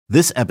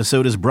This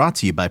episode is brought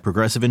to you by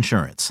Progressive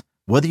Insurance.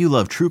 Whether you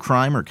love true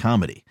crime or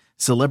comedy,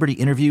 celebrity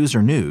interviews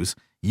or news,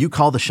 you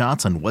call the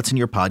shots on what's in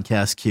your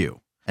podcast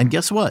queue. And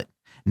guess what?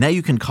 Now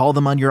you can call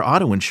them on your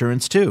auto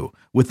insurance too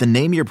with the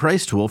Name Your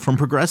Price tool from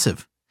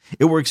Progressive.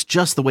 It works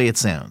just the way it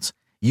sounds.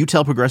 You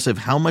tell Progressive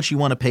how much you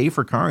want to pay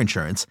for car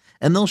insurance,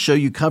 and they'll show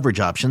you coverage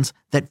options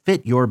that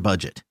fit your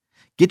budget.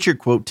 Get your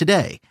quote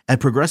today at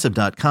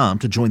Progressive.com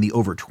to join the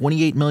over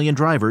 28 million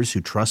drivers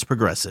who trust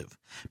Progressive.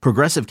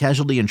 Progressive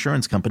Casualty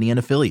Insurance Company and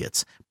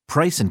Affiliates.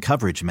 Price and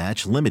coverage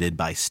match limited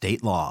by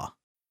state law.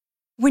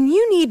 When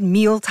you need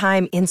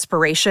mealtime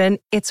inspiration,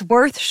 it's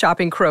worth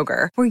shopping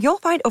Kroger, where you'll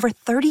find over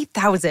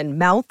 30,000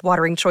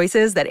 mouth-watering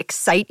choices that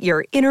excite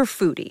your inner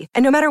foodie.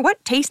 And no matter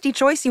what tasty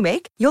choice you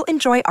make, you'll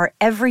enjoy our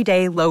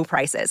everyday low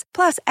prices,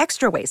 plus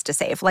extra ways to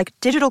save, like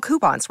digital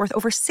coupons worth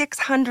over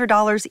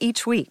 $600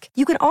 each week.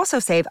 You can also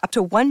save up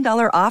to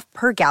 $1 off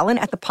per gallon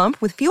at the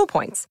pump with fuel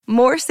points.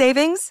 More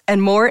savings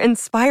and more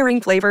inspiring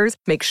flavors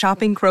make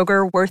shopping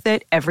Kroger worth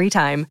it every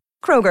time.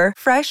 Kroger,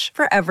 fresh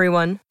for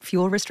everyone.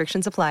 Fuel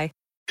restrictions apply.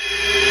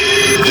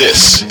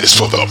 This is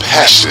for the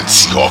passionate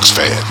Seahawks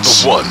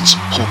fans, the ones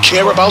who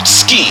care about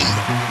scheme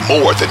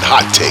more than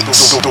hot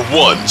takes, the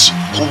ones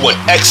who want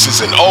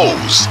X's and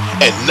O's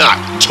and not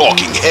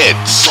talking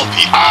heads. From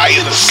the eye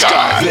in the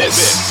sky,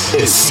 this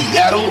is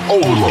Seattle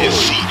Overload.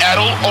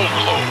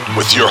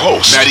 With your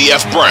hosts, Matty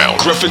F. Brown,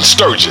 Griffin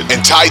Sturgeon,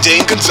 and Ty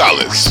Dane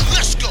Gonzalez.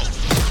 Let's go.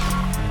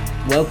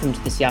 Welcome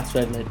to the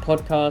Seattle Overload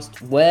podcast,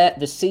 where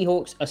the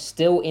Seahawks are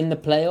still in the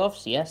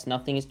playoffs. Yes,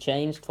 nothing has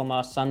changed from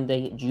our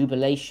Sunday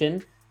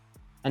jubilation.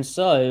 And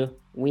so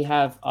we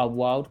have our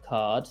wild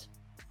card,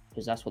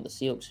 because that's what the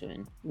Seahawks are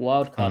in.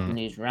 Wild card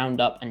news,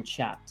 roundup, and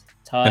chat.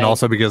 Ty, and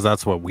also because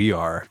that's what we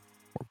are.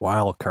 We're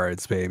wild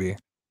cards, baby.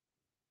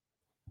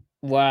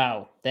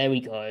 Wow, there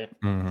we go.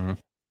 Mm-hmm.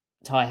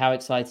 Ty, how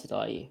excited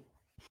are you?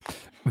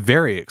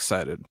 Very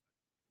excited.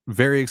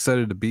 Very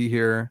excited to be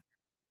here.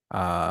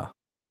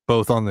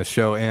 Both on the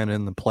show and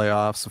in the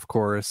playoffs, of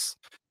course.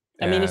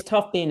 I mean, it's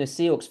tough being a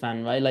Seahawks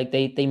fan, right? Like,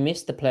 they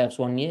missed the playoffs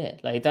 1 year.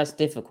 Like, that's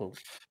difficult.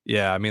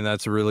 Yeah, I mean,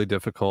 that's really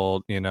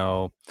difficult,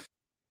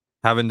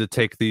 having to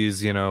take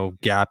these,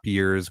 gap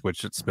years,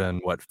 which it's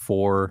been,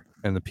 4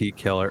 in the Pete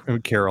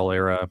Carroll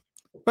era.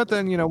 But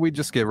then, we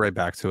just get right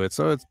back to it.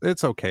 So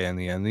it's okay in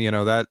the end.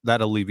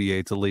 That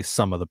alleviates at least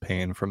some of the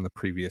pain from the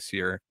previous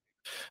year.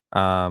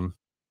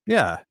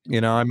 Yeah,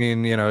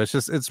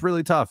 it's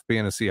really tough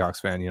being a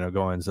Seahawks fan,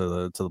 going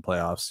to the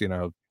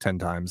playoffs, 10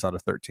 times out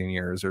of 13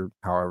 years or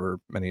however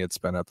many it's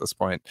been at this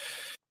point.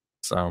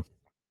 So,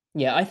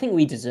 yeah, I think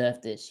we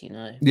deserve this,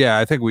 Yeah,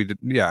 I think we did.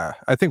 Yeah,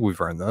 I think we've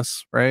earned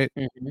this, right?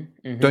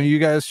 Don't you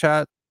guys,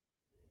 chat?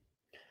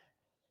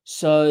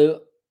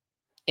 So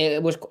I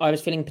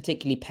was feeling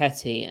particularly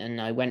petty, and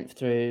I went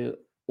through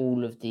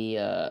all of the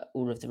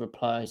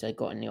replies I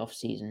got in the off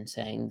season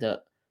saying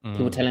that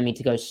people telling me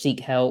to go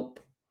seek help.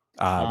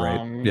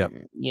 Right. Yep.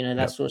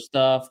 That sort of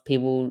stuff.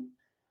 People,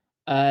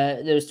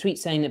 there was tweets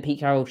saying that Pete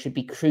Carroll should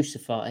be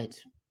crucified.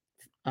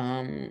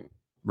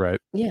 Right.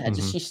 Yeah,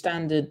 just your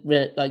standard,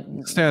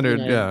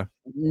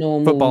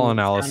 normal football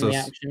analysis.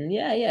 Reaction.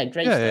 Yeah,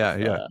 great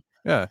stuff.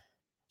 Yeah.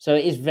 So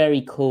it is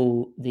very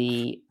cool.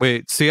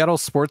 Wait, Seattle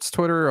sports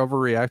Twitter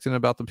overreacting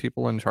about the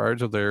people in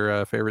charge of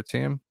their favorite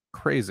team?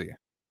 Crazy.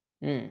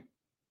 I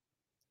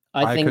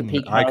think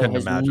Pete Carroll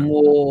has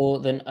more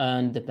than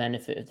earned the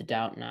benefit of the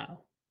doubt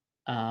now.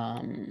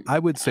 I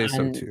would say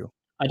so too.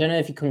 I don't know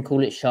if you can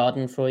call it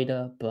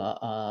Schadenfreude,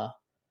 but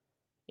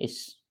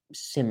it's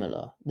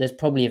similar. There's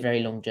probably a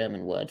very long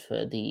German word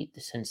for the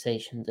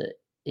sensation that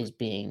is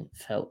being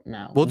felt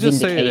now. We'll just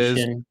say it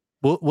is.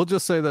 We'll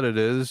just say that it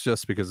is,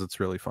 just because it's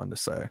really fun to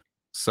say.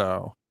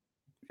 So,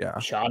 yeah.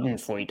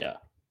 Schadenfreude.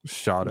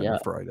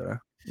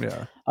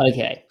 Yeah.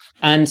 Okay.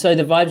 And so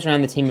the vibes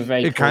around the team are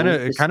very cool.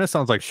 It kind of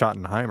sounds like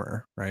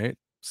Schottenheimer, right?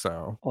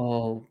 So.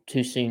 Oh,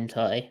 too soon,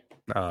 Ty.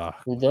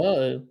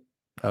 Although.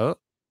 Oh.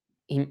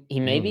 He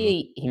may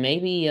be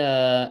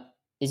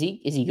is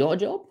he got a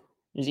job?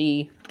 Is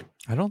he?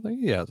 I don't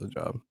think he has a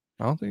job.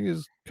 I don't think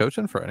he's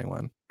coaching for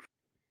anyone.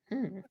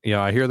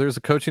 I hear there's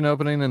a coaching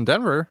opening in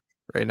Denver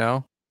right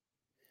now.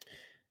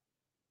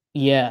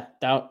 Yeah,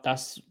 well,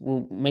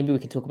 maybe we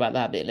can talk about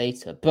that a bit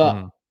later.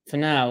 But for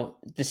now,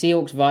 the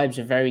Seahawks vibes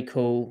are very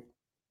cool.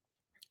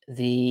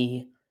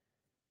 The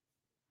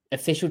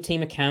official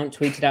team account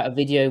tweeted out a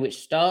video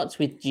which starts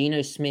with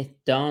Geno Smith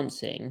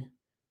dancing.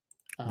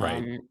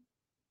 Right.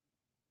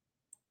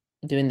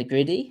 Doing the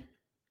gritty,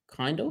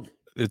 kind of.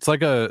 It's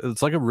like a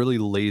really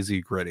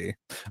lazy gritty.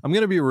 I'm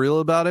gonna be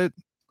real about it.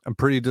 I'm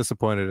pretty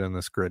disappointed in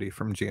this gritty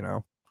from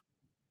Geno.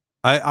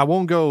 I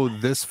won't go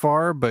this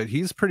far, but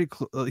he's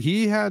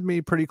he had me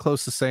pretty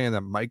close to saying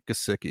that Mike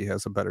Gesicki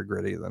has a better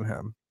gritty than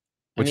him,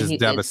 which is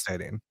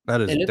devastating.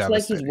 That is devastating. It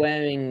looks like he's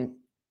wearing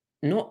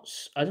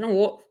I don't know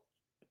what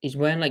he's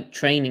wearing, like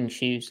training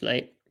shoes,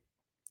 like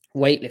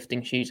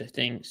weightlifting shoes, I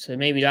think. So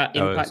maybe that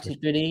impacts his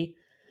gritty.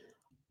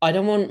 I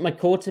don't want my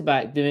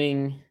quarterback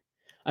doing.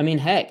 I mean,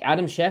 heck,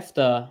 Adam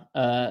Schefter,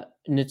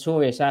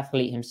 notorious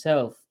athlete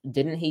himself,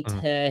 didn't he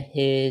tear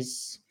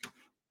his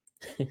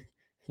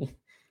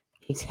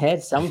He's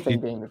had something He-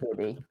 doing the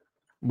gritty.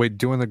 Wait,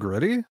 doing the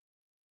gritty?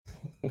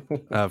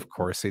 Of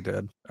course he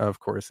did. Of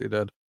course he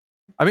did.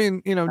 I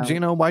mean,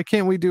 Gino, why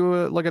can't we do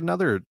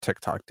another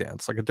TikTok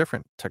dance, like a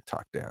different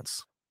TikTok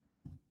dance,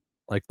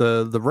 like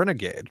the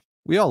Renegade?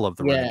 We all love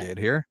the Yeah. Renegade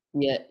here.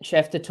 Yeah,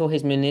 Schefter tore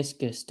his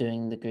meniscus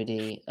doing the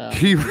gritty.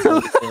 He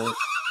really?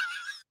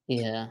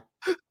 Yeah.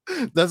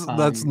 That's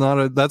not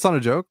a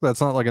joke.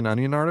 That's not like an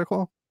Onion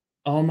article.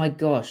 Oh my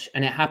gosh!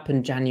 And it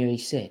happened January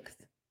 6th.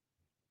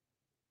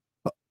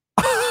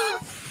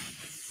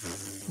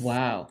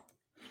 Wow.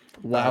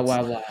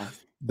 Wow.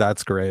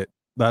 That's great.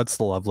 That's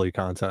lovely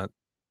content.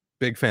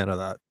 Big fan of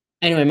that.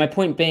 Anyway, my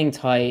point being,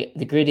 Ty,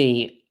 the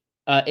gritty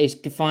is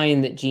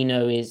fine that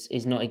Gino is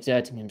not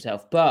exerting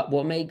himself. But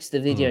what makes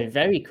the video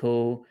very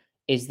cool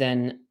is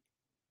then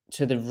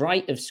to the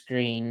right of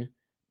screen,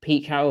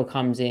 Pete Carroll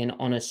comes in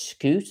on a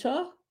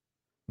scooter.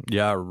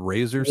 Yeah,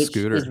 Razor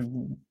scooter. Is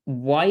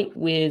white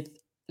with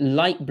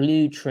light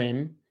blue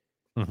trim,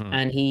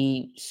 and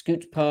he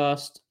scoots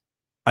past.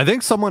 I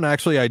think someone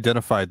actually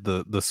identified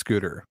the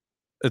scooter.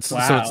 So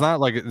it's not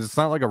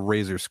like a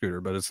Razor scooter,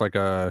 but it's like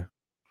a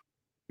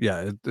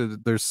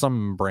there's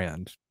some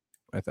brand,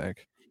 I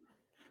think.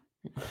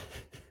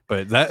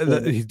 But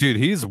that dude,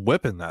 he's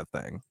whipping that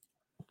thing.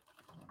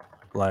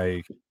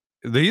 Like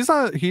he's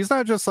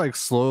not just like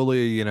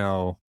slowly,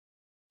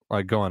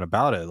 like going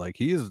about it. Like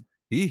he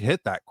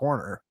hit that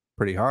corner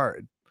pretty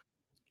hard.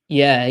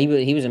 Yeah,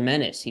 he was a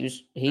menace.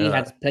 He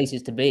had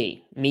places to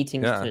be,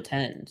 meetings to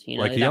attend.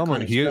 Like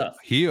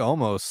he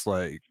almost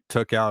like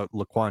took out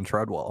Laquan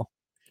Treadwell.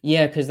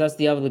 Yeah, because that's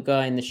the other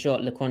guy in the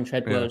shot. Laquan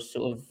Treadwell is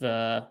sort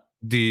of.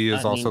 D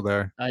is also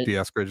there. D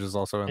Eskridge is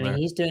also in there.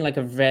 He's doing like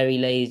a very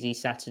lazy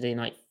Saturday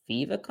Night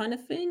Fever kind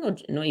of thing, or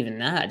not even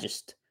that,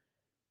 just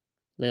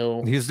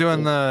little. He's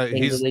doing I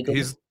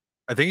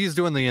think he's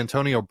doing the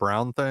Antonio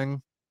Brown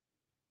thing.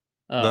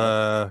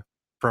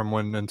 From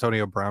when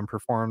Antonio Brown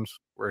performed,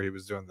 where he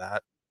was doing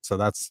that. So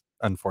that's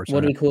unfortunate.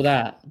 What do we call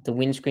that? The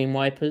windscreen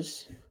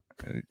wipers?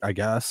 I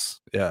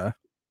guess. Yeah.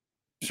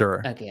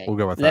 Sure. Okay. We'll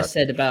go with that. Less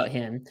said about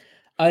him.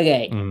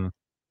 Okay.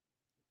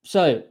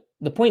 So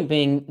the point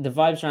being, the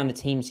vibes around the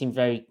team seem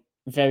very,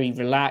 very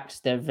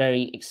relaxed. They're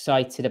very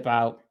excited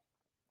about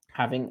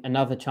having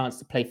another chance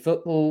to play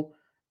football.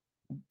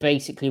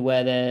 Basically,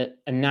 where they're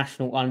a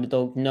national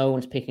underdog. No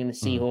one's picking the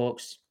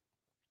Seahawks.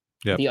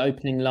 Yep. The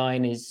opening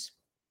line is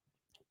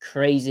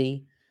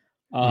crazy.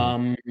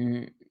 I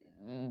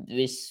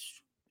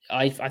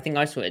think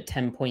I saw it at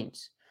 10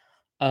 points,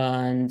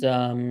 and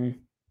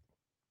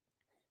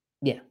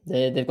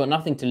they've got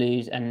nothing to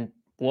lose. And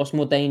what's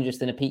more dangerous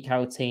than a Pete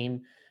Carroll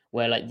team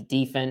where like the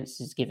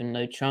defense is given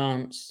no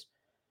chance,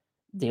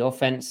 the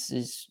offense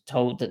is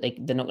told that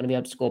they're not going to be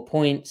able to score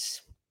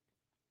points?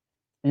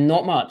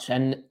 Not much.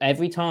 And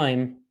every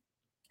time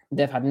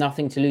they've had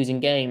nothing to lose in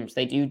games,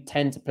 they do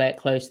tend to play it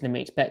closer than we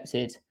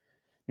expected.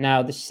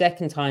 Now, the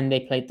second time they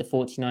played the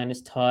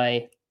 49ers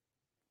tie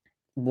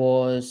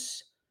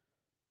was,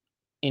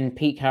 in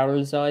Pete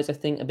Carroll's eyes, I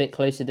think, a bit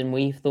closer than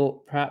we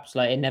thought, perhaps.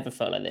 Like, it never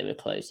felt like they were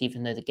close,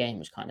 even though the game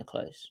was kind of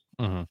close.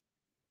 I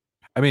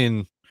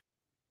mean,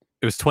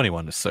 it was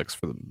 21-6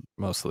 for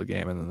most of the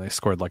game, and then they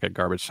scored like a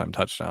garbage time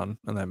touchdown,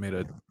 and that made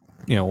it,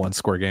 one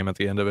score game at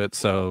the end of it.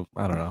 So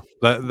I don't know.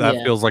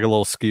 That feels like a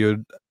little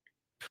skewed.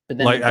 But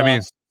then like, I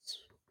mean,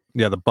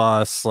 the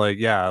bus,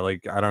 like, I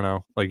don't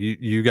know. Like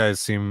you guys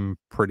seem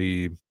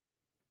pretty,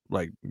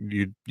 like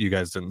you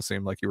guys didn't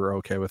seem like you were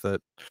okay with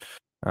it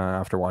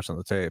after watching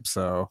the tape.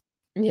 So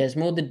yeah, it's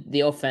more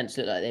the offense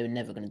looked like they were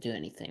never going to do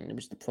anything. That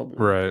was the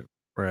problem.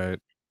 Right.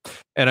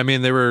 And I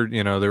mean, they were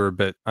a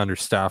bit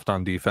understaffed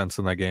on defense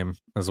in that game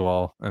as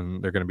well,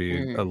 and they're going to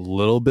be a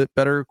little bit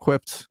better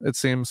equipped, it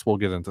seems. We'll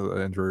get into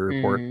the injury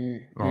report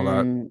and all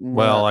that.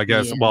 Well, I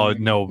guess. Yeah. Well,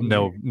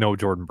 no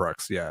Jordan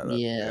Brooks. Yeah.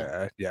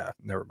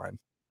 Never mind.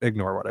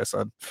 Ignore what I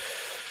said.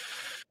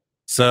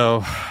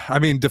 So, I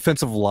mean,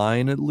 defensive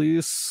line at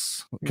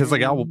least, because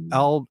like Al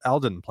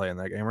didn't play in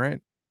that game,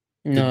 right?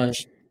 No.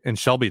 And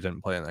Shelby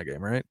didn't play in that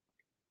game, right?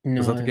 No.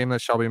 Was that the game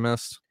that Shelby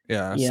missed?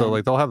 Yeah. So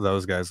like they'll have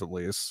those guys at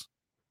least.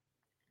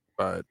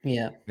 But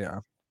yeah.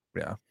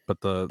 But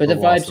the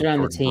vibes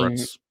around the team,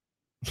 Brooks,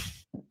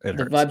 the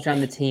vibes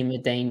around the team are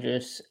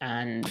dangerous,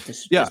 and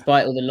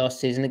despite all the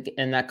losses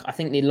and that, I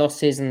think the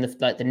losses and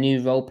the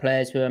new role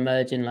players who are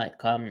emerging, like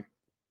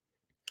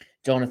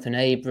Jonathan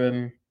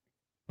Abram,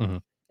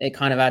 it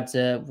kind of adds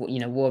what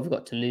have we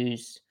got to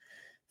lose,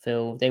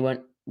 Phil? They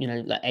weren't,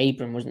 like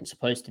Abram wasn't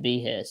supposed to be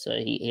here, so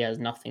he has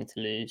nothing to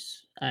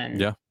lose,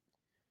 and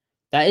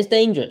that is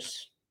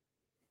dangerous.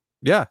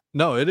 Yeah,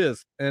 no, it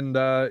is. And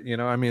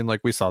I mean, like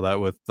we saw that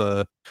with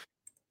the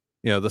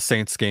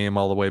Saints game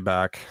all the way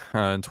back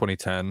in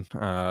 2010.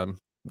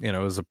 It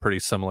was a pretty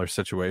similar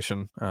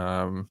situation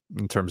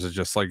in terms of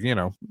just like,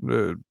 no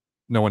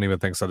one even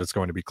thinks that it's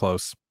going to be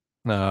close.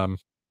 And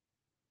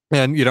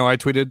I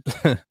tweeted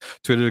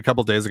a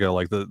couple days ago,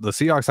 like the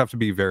Seahawks have to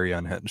be very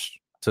unhinged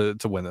to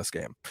win this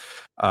game.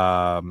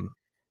 And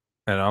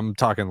I'm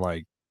talking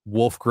like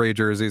wolf gray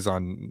jerseys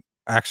on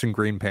Action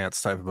Green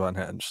Pants type of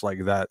unhinged,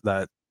 like that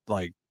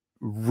like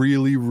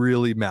really,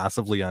 really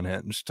massively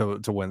unhinged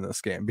to win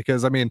this game.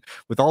 Because I mean,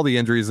 with all the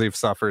injuries they've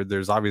suffered,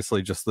 there's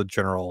obviously just the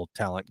general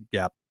talent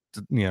gap,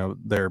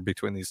 there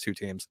between these two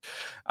teams.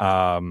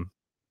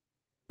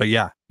 But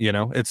yeah,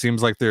 it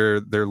seems like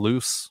they're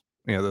loose,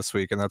 this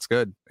week, and that's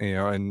good.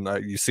 And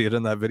you see it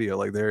in that video.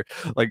 Like they're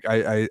like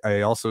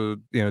I also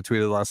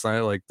tweeted last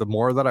night. Like the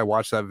more that I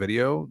watch that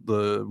video,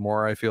 the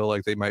more I feel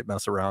like they might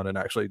mess around and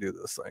actually do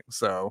this thing.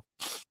 So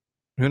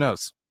who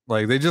knows?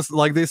 Like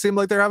they seem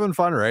like they're having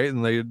fun, right?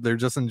 And they're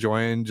just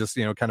enjoying just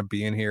kind of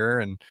being here,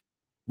 and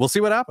we'll see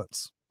what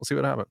happens.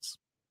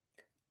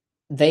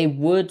 They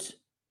would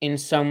in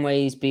some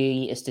ways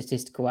be a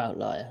statistical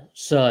outlier.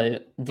 So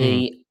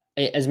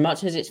as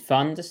much as it's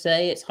fun to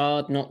say, it's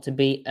hard not to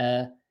beat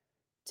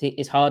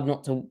it's hard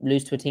not to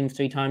lose to a team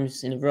 3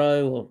 times in a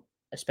row, or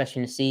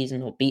especially in a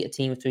season, or beat a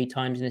team 3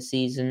 times in a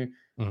season.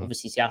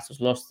 Obviously,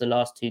 Seattle's lost the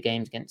last 2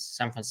 games against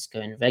San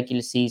Francisco in the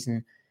regular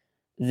season.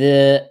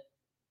 The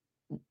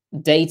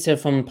data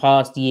from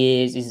past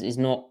years is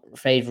not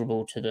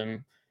favorable to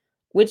them,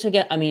 which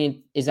again, I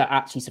mean, is that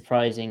actually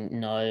surprising?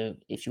 No.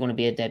 If you want to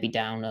be a Debbie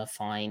Downer,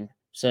 fine.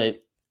 So,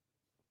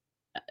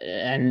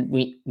 and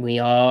we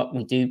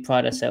do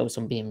pride ourselves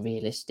on being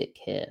realistic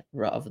here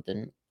rather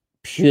than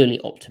purely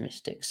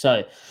optimistic.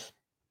 So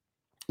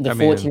the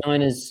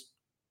 49ers,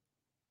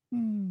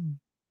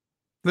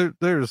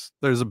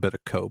 there's a bit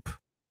of cope.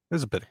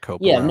 There's a bit of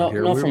cope. Yeah, not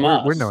from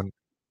us. We're known.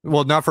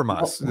 Well, not from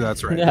us.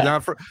 That's right. Yeah.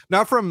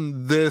 Not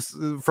from this.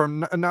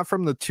 Not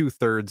from the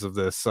 2/3 of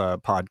this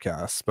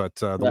podcast, but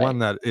the one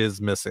that is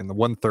missing, the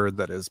 1/3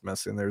 that is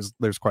missing.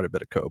 There's quite a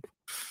bit of cope.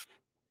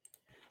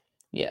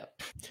 Yeah.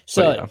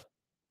 So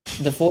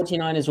the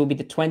 49ers will be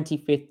the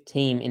 25th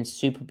team in the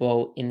Super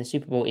Bowl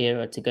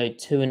era to go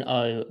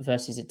 2-0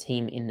 versus a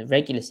team in the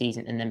regular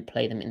season and then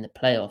play them in the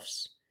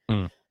playoffs.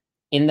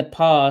 In the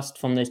past,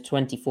 from those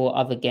 24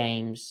 other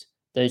games,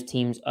 those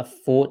teams are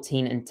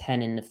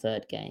 14-10 in the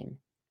third game,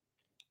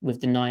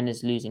 with the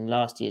Niners losing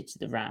last year to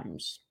the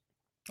Rams.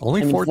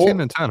 Only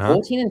 14-10, huh?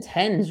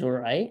 14-10 is all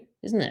right,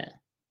 isn't it?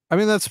 I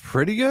mean, that's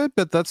pretty good,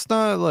 but that's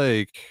not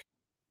like,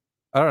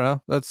 I don't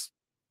know. That's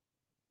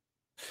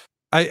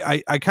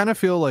I kind of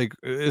feel like,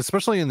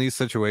 especially in these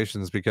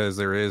situations, because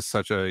there is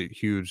such a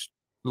huge,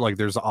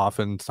 there's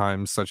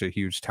oftentimes such a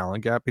huge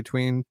talent gap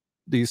between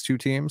these two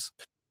teams,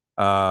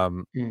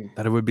 that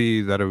it would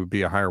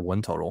be a higher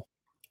win total.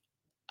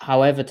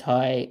 However,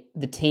 Ty,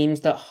 the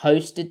teams that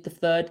hosted the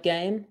third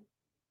game,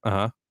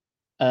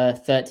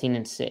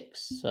 13-6,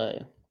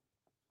 so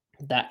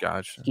that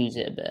skews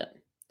it a bit.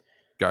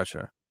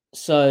 Gotcha.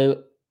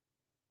 So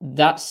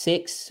that's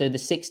 6. So the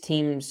 6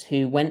 teams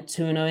who went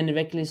 2-0 in the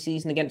regular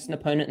season against an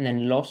opponent and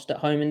then lost at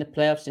home in the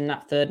playoffs in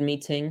that third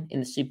meeting in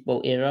the Super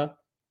Bowl era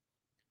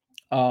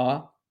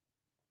are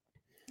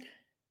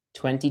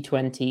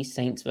 2020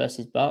 Saints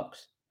versus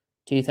Bucks,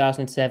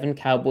 2007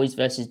 Cowboys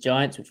versus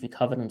Giants, which we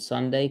covered on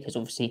Sunday because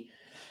obviously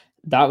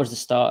that was the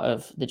start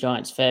of the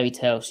Giants' fairy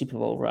tale Super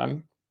Bowl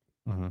run.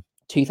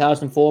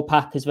 2004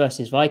 Packers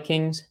versus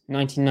Vikings,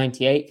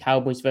 1998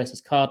 Cowboys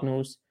versus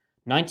Cardinals,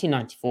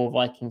 1994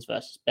 Vikings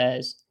versus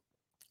Bears,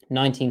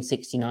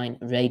 1969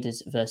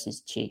 Raiders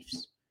versus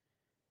Chiefs.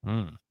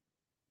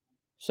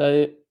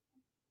 So,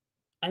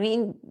 I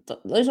mean,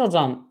 those odds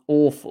aren't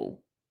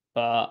awful,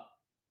 but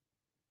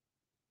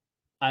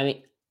I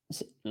mean,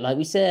 like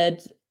we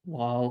said,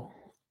 while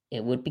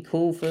it would be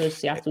cool for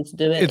Seattle to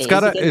do it, it's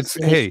gotta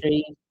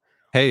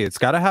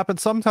happen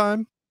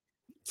sometime.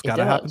 It's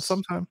gotta happen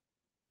sometime.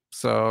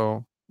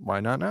 So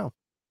why not now?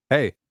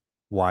 Hey,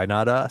 why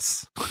not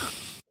us?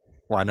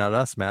 Why not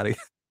us, Maddie?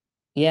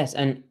 Yes,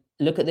 and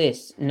look at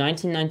this.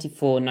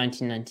 1994,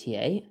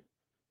 1998.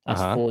 That's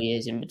 4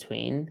 years in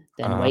between.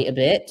 Then wait a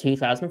bit.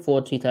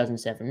 2004,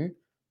 2007.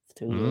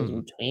 3 years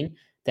in between.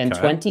 Then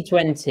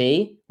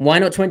 2020. Why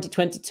not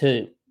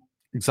 2022?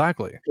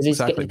 Exactly.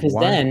 Because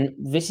then,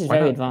 this is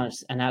very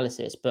advanced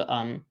analysis, but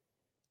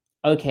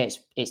okay,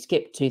 it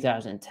skipped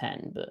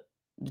 2010, but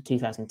the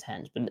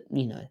 2010s, but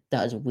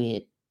that is a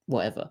weird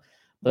whatever.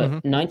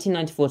 But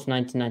 1994 to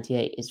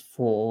 1998 is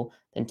 4,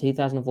 then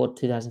 2004 to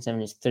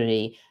 2007 is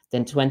 3,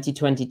 then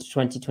 2020 to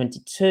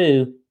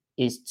 2022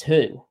 is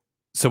 2.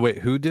 So wait,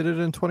 who did it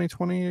in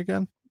 2020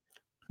 again?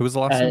 Who was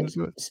the last one to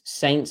do it?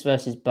 Saints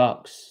versus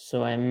Bucks.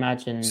 So I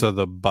imagine. So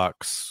the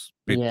Bucks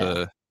beat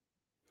the.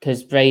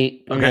 Because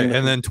Brady. Okay,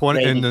 and then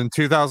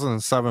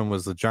 2007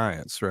 was the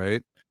Giants,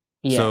 right?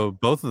 Yeah. So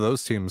both of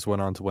those teams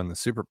went on to win the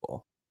Super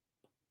Bowl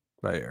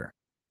that year.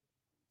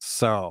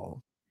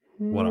 So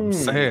what I'm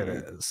saying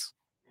is,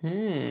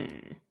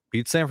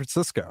 beat San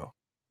Francisco.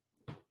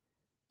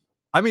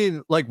 I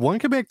mean, one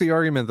can make the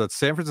argument that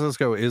San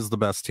Francisco is the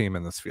best team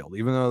in this field,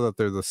 even though that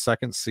they're the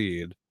second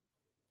seed.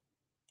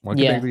 One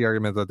can make the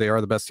argument that they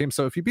are the best team.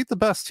 So if you beat the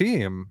best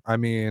team, I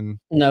mean,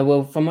 no.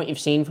 Well, from what you've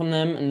seen from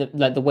them and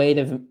the way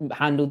they've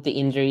handled the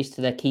injuries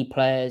to their key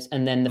players,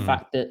 and then the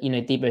fact that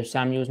Deebo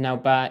Samuel's now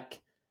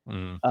back,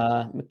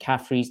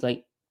 McCaffrey's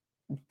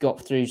got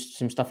through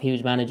some stuff he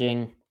was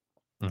managing.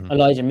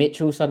 Elijah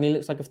Mitchell suddenly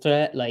looks like a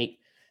threat.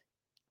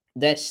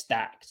 they're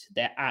stacked.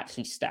 They're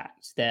actually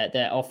stacked.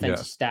 Their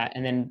offense is stacked,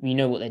 and then you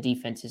know what their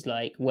defense is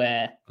like,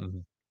 where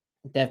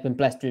they've been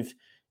blessed with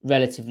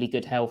relatively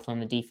good health on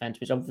the defense,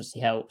 which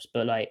obviously helps.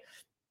 But like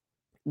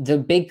the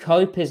big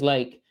hope is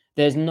like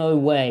there's no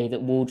way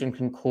that Waldron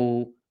can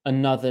call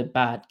another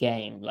bad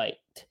game. Like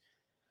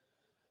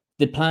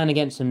the plan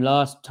against him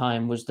last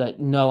time was like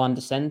no under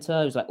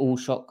center. It was like all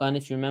shotgun,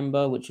 if you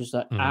remember, which was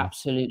like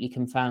absolutely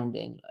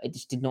confounding. It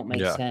just did not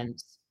make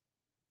sense.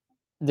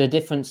 The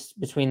difference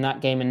between that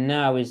game and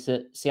now is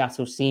that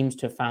Seattle seems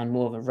to have found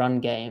more of a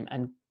run game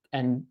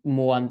and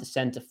more under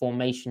center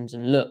formations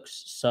and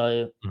looks.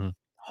 So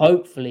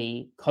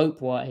hopefully,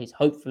 cope-wise,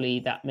 hopefully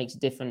that makes a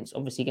difference.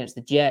 Obviously, against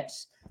the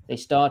Jets, they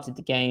started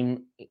the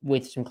game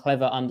with some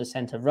clever under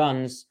center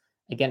runs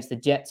against the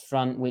Jets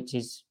front, which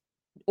is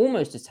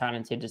almost as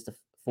talented as the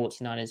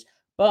 49ers,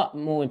 but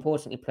more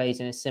importantly, plays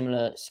in a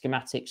similar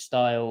schematic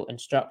style and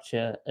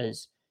structure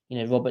as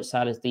Robert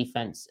Saleh's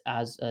defense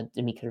as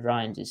DeMeco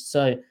Ryans is.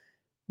 So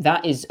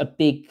that is a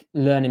big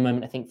learning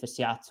moment, I think, for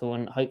Seattle,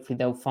 and hopefully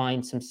they'll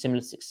find some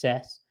similar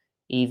success,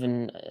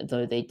 even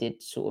though they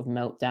did sort of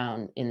melt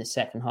down in the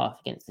second half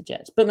against the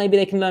Jets. But maybe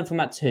they can learn from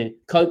that too.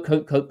 Cope.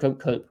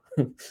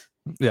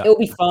 Yeah, it'll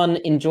be fun.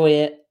 Enjoy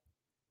it.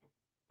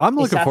 I'm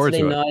looking forward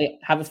to night, it.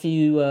 Have a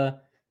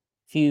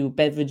few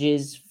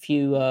beverages,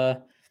 few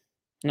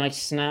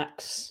nice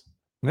snacks.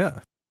 Yeah,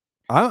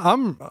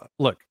 I'm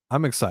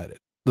excited.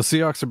 The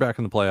Seahawks are back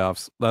in the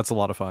playoffs. That's a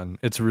lot of fun.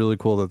 It's really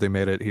cool that they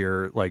made it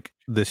here, like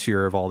this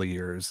year of all the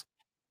years.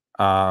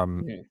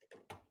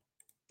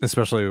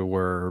 Especially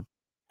where,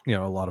 a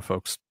lot of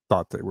folks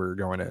thought they were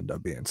going to end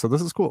up being. So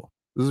this is cool.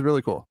 This is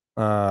really cool.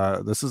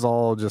 This is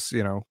all just,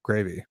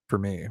 gravy for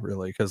me,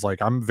 really, because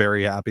like I'm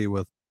very happy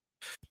with,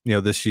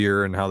 this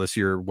year and how this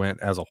year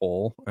went as a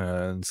whole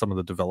and some of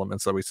the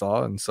developments that we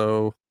saw. And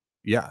so,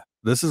 yeah,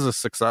 this is a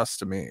success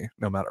to me,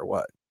 no matter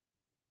what.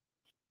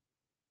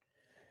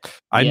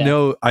 I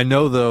know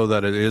though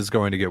that it is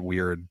going to get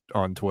weird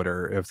on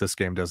Twitter if this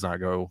game does not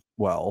go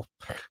well,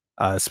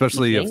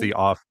 especially if the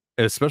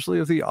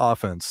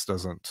offense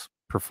doesn't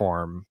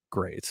perform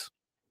great.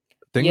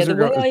 Things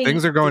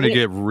are going to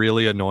get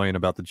really annoying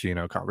about the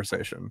Geno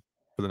conversation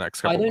for the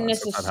next couple months. I don't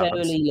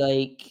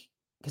necessarily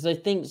because I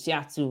think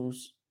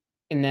Seattle's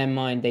in their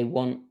mind they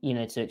want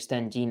to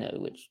extend Geno,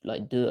 which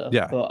duh.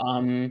 Yeah. But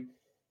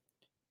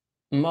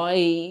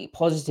my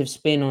positive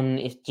spin on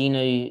if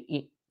Geno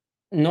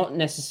not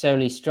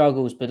necessarily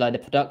struggles, but the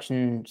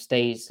production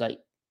stays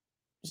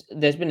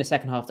there's been a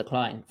second half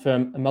decline for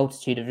a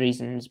multitude of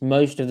reasons,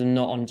 most of them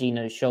not on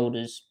Geno's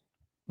shoulders,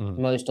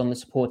 most on the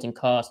supporting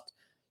cast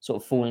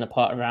sort of falling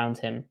apart around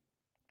him.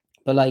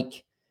 But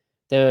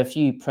there are a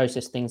few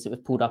process things that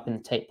we've pulled up in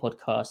the Tape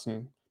podcast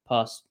and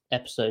past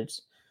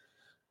episodes.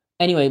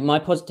 Anyway, my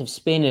positive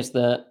spin is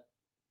that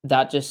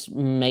just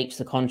makes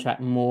the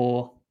contract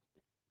more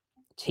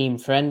team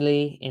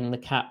friendly in the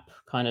cap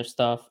kind of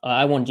stuff.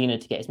 I want Geno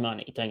to get his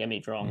money, don't get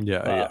me wrong.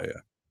 Yeah.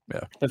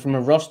 But from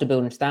a roster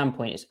building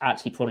standpoint, it's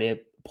actually probably a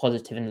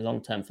positive in the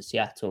long term for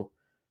Seattle.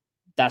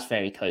 That's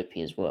very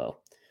Copey as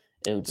well.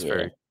 That's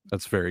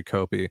very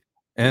Copey.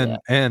 And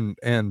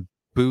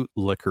boot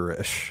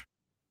licorice.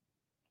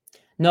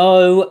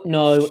 No.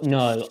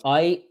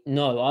 I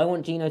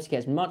want Geno to get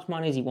as much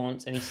money as he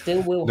wants, and he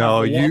still will.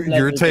 No,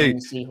 you're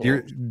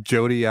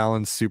Jody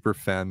Allen's super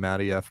fan,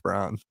 Matty F.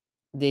 Brown.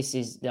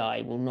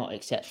 I will not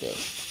accept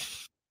this.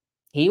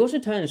 He also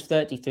turns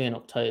 33 in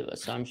October,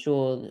 so I'm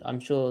sure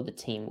the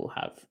team will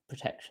have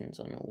protections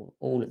on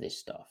all of this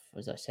stuff,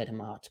 as I said in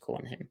my article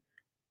on him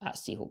at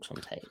Seahawks on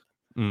Tape.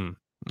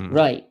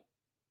 Right.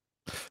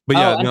 But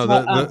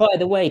yeah, by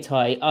the way,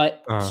 Ty,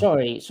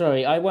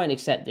 sorry, I won't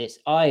accept this.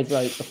 I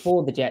wrote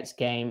before the Jets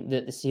game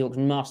that the Seahawks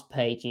must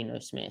pay Geno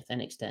Smith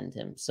and extend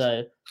him.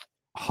 So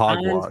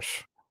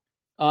hogwash.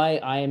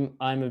 I'm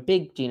a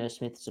big Geno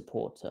Smith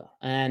supporter,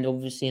 and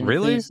obviously in the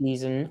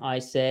preseason I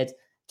said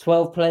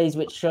 12 plays,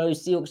 which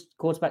shows Seahawks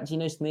quarterback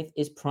Geno Smith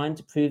is primed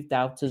to prove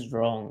doubters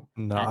wrong.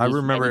 No, I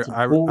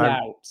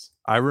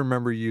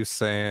remember you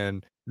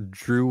saying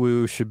Drew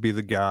Wu should be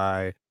the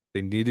guy.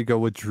 They need to go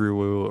with Drew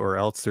Wu, or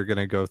else they're going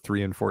to go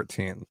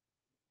 3-14.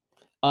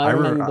 I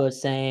remember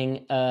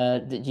saying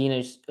that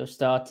Geno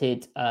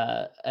started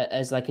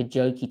as a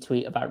jokey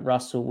tweet about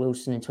Russell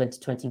Wilson in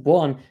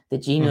 2021.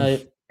 That Geno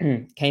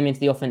came into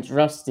the offense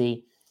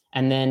rusty,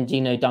 and then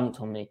Geno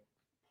dunked on me.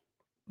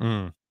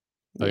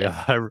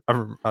 Yeah,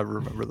 I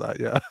remember that.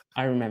 Yeah,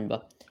 I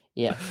remember.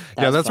 Yeah,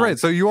 that's right.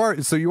 So you are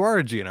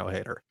a Geno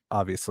hater,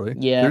 obviously.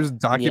 Yeah, there's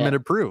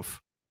documented proof.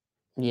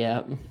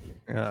 Yeah.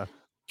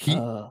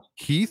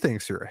 He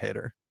thinks you're a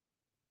hater.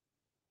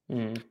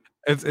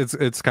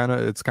 It's kind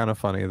of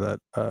funny that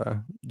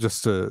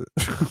just to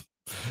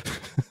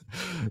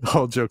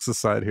all jokes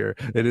aside here,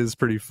 it is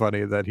pretty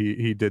funny that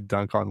he did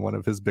dunk on one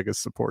of his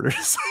biggest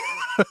supporters.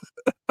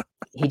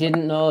 He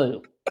didn't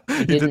know.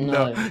 You didn't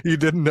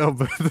know,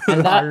 but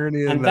the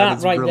irony in that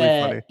is right really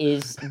there funny.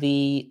 Is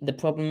the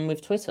problem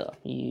with Twitter.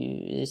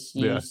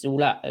 It's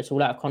all out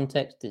of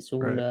context. It's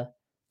all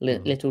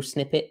little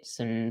snippets,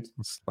 and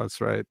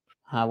that's right.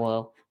 How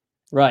well,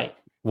 right?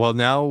 Well,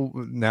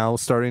 now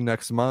starting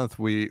next month,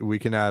 we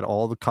can add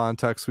all the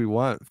context we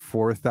want.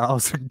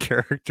 4,000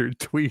 character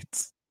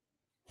tweets.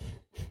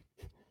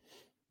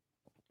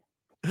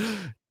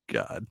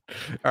 God.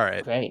 All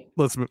right. Great.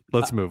 Let's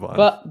move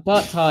on.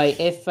 But Ty,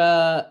 if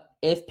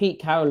Pete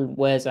Carroll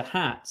wears a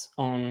hat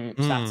on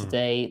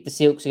Saturday, the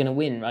Seahawks are going to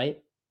win, right?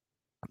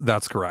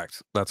 That's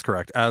correct. That's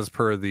correct. As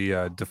per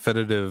the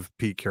definitive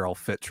Pete Carroll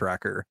fit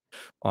tracker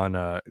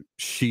on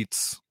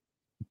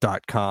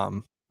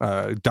sheets.com,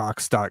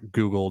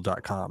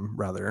 docs.google.com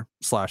rather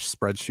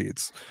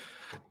 /spreadsheets.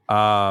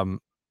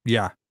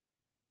 Yeah,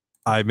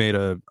 I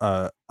made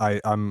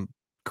I'm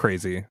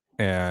crazy,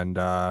 and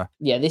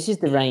yeah, this is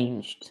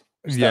deranged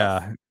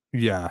stuff.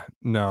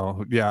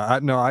 No,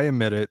 I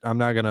admit it. I'm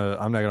not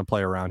gonna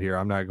play around here.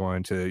 I'm not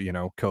going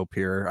to cope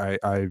here.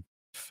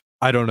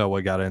 I don't know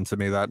what got into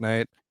me that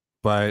night,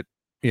 but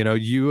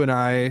you and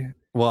I,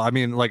 well, I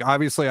mean, like,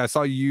 obviously I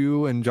saw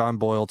you and John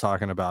Boyle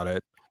talking about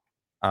it,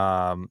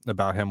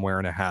 about him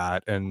wearing a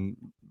hat, and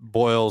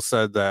Boyle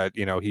said that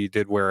he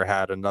did wear a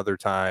hat another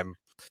time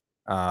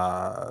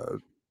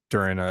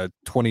during a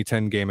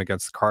 2010 game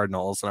against the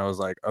Cardinals, and I was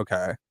like,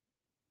 okay,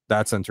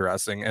 that's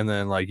interesting. And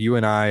then, like, you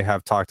and I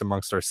have talked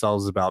amongst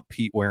ourselves about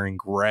Pete wearing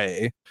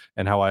gray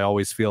and how I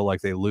always feel like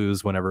they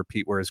lose whenever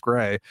Pete wears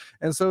gray.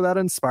 And so that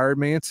inspired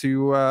me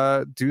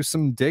to do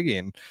some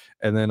digging.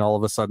 And then all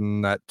of a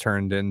sudden that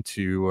turned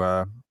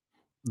into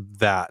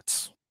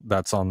that's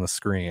on the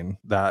screen,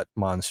 that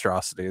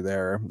monstrosity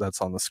there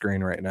that's on the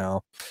screen right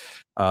now.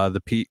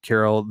 The Pete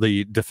Carroll,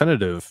 the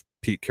definitive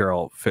Pete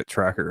Carroll fit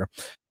tracker,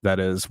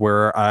 that is,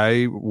 where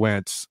I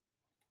went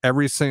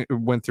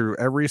through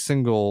every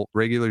single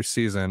regular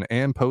season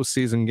and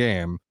postseason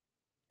game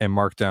and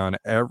marked down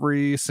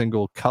every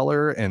single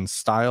color and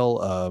style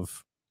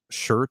of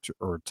shirt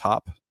or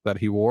top that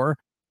he wore,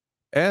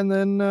 and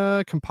then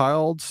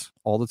compiled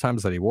all the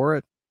times that he wore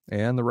it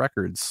and the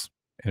records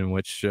in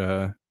which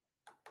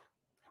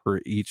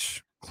for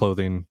each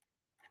clothing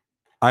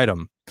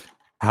item.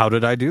 How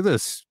did I do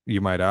this,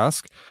 you might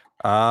ask?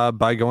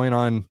 By going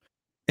on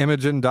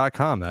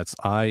Imagen.com. That's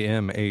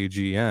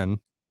IMAGN.com,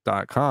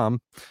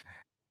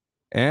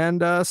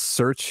 and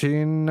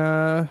searching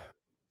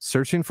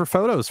for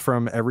photos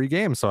from every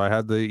game. So I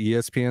had the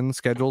ESPN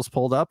schedules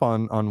pulled up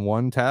on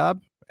one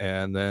tab,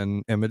 and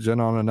then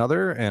Imagen on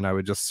another, and I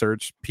would just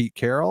search Pete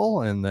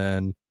Carroll and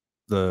then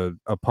the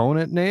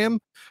opponent name,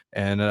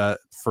 and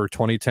for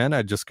 2010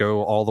 I'd just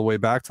go all the way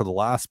back to the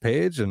last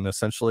page and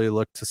essentially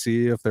look to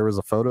see if there was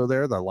a photo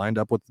there that lined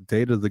up with the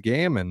date of the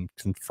game and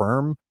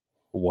confirm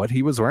what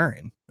he was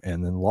wearing,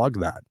 and then log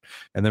that.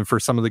 And then for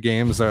some of the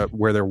games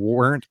where there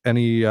weren't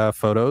any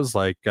photos,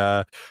 like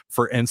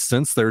for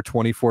instance, their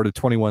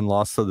 24-21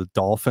 loss to the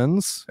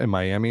Dolphins in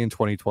Miami in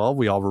 2012,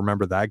 we all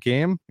remember that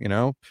game,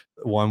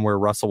 one where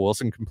Russell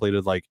Wilson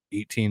completed like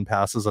 18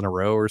 passes in a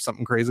row or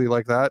something crazy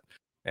like that,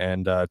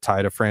 and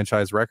tied a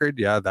franchise record.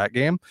 Yeah, that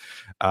game.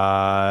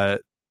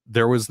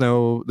 There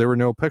were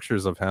no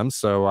pictures of him,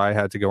 so I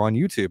had to go on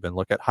YouTube and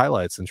look at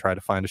highlights and try to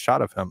find a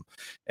shot of him.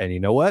 And you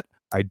know what?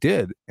 I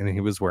did, and he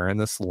was wearing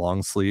this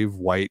long sleeve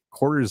white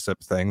quarter zip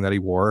thing that he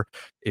wore,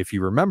 if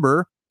you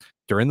remember,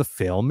 during the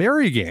Fail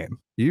Mary game.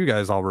 You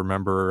guys all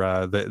remember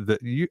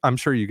I'm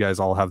sure you guys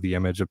all have the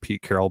image of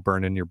Pete Carroll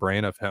burned in your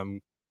brain of him,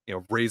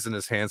 raising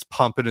his hands,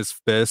 pumping his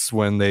fists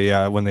when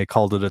they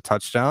called it a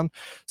touchdown.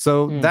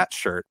 So that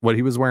shirt, what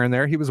he was wearing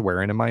there, he was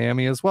wearing in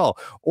Miami as well.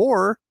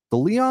 Or the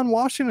Leon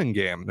Washington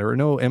game. There were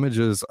no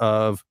images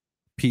of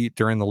Pete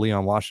during the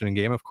Leon Washington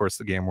game. Of course,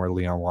 the game where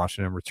Leon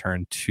Washington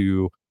returned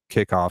 2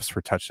 kickoffs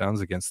for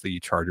touchdowns against the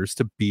Chargers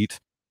to beat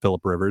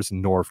Phillip Rivers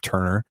and Norv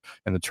Turner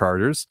and the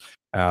Chargers.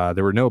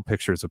 There were no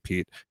pictures of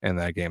Pete in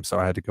that game, so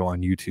I had to go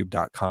on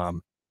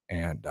YouTube.com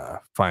and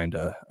find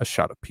a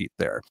shot of Pete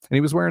there. And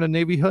he was wearing a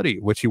navy hoodie,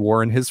 which he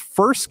wore in his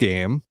first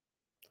game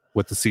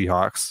with the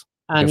Seahawks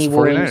and against the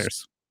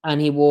 49ers. And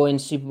he wore in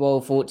Super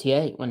Bowl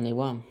 48 when they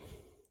won.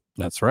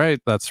 That's right.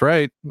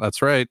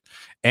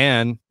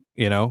 And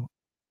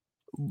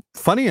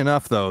funny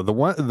enough, though,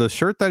 the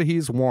shirt that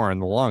he's worn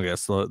the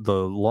longest, the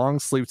long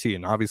sleeve tee,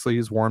 and obviously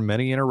he's worn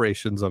many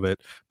iterations of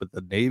it, but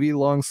the navy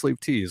long sleeve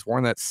tee, he's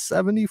worn that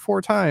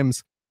 74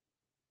 times.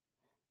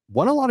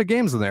 Won a lot of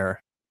games in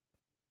there.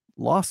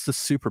 Lost the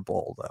Super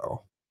Bowl,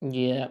 though.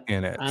 Yeah.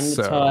 In it. And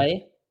the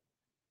tie.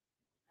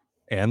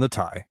 And the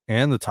tie.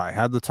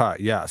 Had the tie.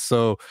 Yeah.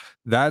 So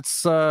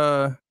that's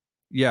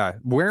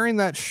wearing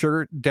that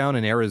shirt down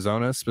in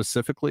Arizona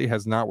specifically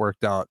has not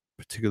worked out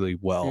particularly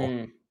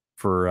well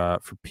for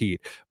Pete.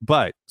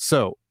 But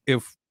so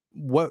if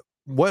what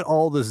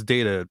all this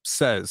data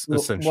says,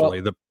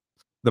 essentially,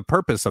 the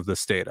purpose of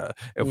this data,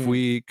 if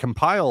we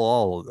compile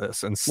all of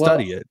this and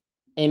study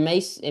it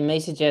may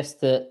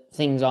suggest that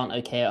things aren't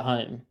okay at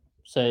home.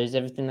 So is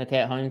everything okay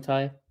at home,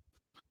 Ty?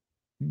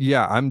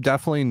 Yeah, I'm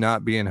definitely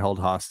not being held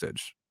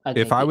hostage. Okay,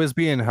 if I was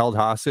being held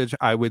hostage,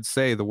 I would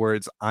say the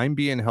words, "I'm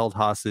being held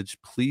hostage.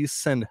 Please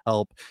send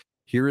help.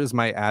 Here is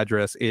my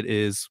address. It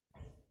is,"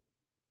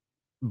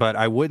 but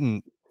I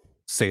wouldn't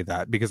say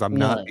that because I'm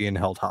not being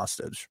held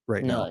hostage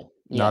right now.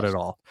 Not Yes. at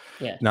all.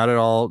 Yeah. Not at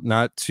all.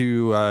 Not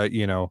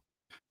to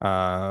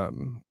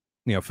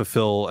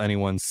fulfill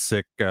anyone's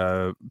sick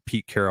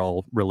Pete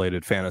Carroll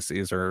related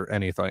fantasies or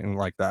anything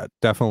like that.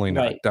 Definitely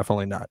not. Right.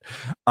 Definitely not.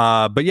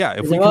 But yeah,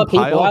 if we There are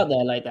people compile, out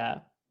there like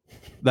that.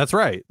 that's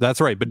right.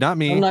 That's right. But not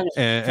me,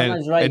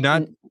 Sometimes right. and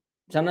not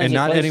Sometimes and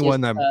your not closest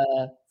anyone that.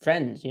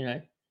 friends, you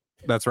know,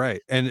 That's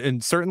right.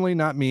 And certainly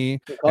not me, your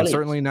and colleagues.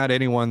 certainly not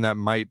anyone that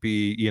might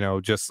be,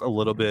 just a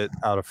little bit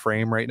out of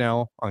frame right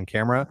now on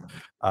camera.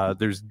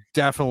 There's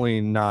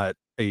definitely not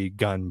a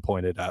gun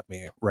pointed at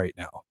me right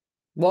now.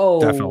 Whoa.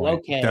 Definitely.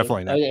 Okay.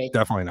 Definitely not. Okay.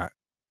 Definitely not.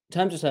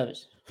 Terms of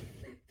service.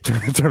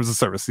 In terms of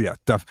service, yeah,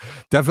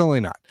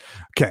 definitely not.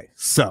 Okay,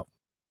 so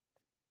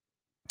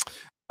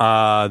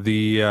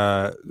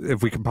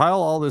if we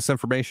compile all this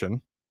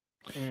information,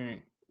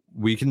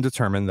 we can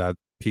determine that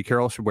Pete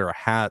Carroll should wear a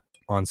hat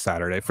on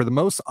Saturday for the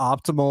most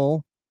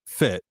optimal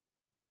fit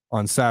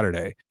on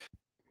Saturday.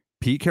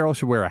 Pete Carroll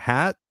should wear a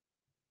hat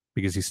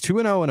because he's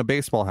 2-0 in a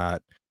baseball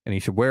hat, and he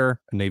should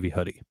wear a Navy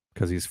hoodie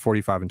because he's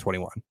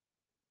 45-21.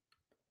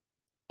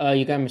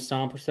 You're going with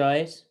sample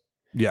size?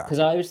 Yeah. Because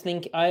I was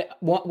thinking,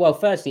 well,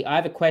 firstly, I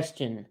have a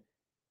question.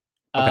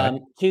 Okay.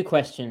 2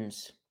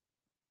 questions.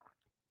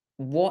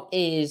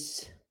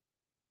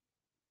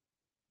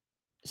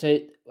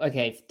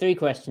 Okay, 3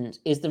 questions.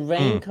 Is the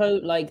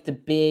raincoat like the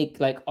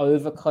big, like,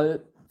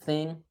 overcoat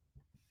thing?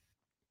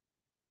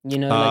 You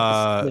know,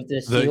 like with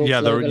the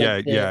Seahawks logo,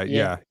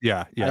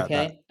 yeah.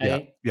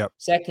 Okay. Yep.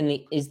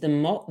 Secondly,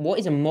 what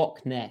is a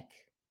mock neck?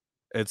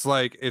 It's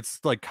like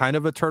kind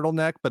of a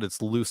turtleneck, but it's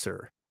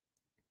looser.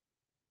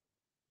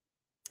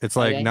 It's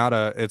like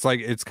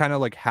it's kind of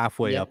like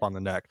halfway up on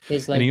the neck.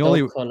 It's like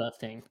dog collar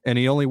thing. And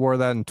he only wore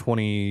that in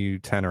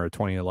 2010 or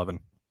 2011.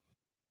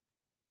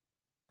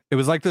 It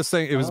was like this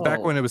thing. It was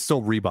back when it was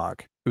still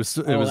Reebok. It was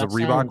a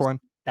Reebok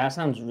one. That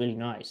sounds really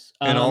nice.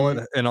 And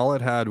all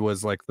it had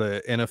was like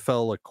the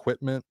NFL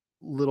equipment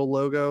little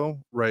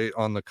logo right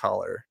on the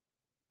collar.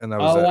 And that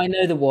was it. I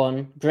know the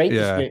one. Great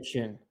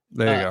description.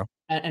 There you go.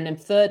 And then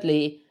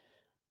thirdly,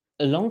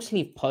 a long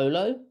sleeve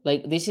polo.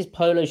 Like this is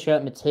polo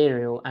shirt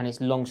material and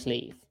it's long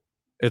sleeve.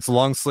 It's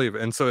long sleeve,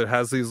 and so it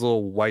has these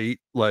little white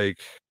like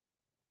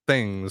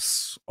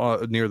things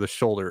near the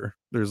shoulder.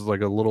 There's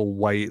like a little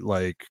white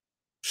like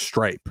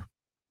stripe.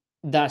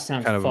 That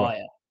sounds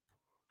fire.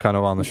 Kind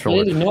of on the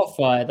shoulder. Clearly not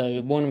fire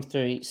though. 1 of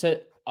 3. So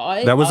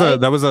that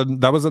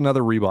was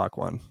another Reebok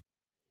one.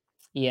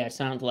 Yeah,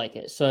 sounds like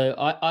it. So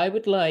I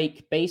would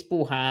like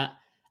baseball hat,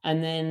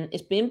 and then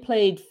it's been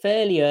played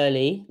fairly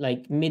early,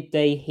 like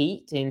midday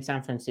heat in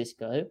San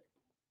Francisco.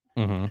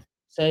 Mm-hmm.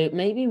 So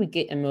maybe we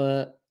get him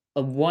a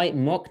white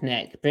mock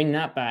neck. Bring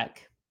that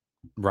back.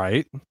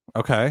 Right.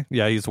 Okay.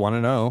 Yeah, he's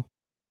 1-0.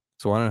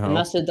 It's 1-0. And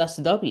that's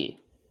a W.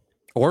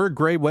 Or a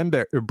gray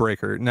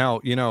windbreaker. Now,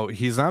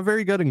 he's not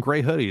very good in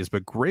gray hoodies,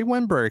 but gray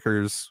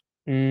windbreakers,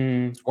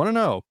 it's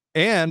 1-0.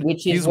 And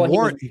which is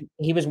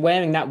he was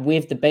wearing that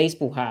with the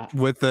baseball hat.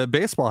 With the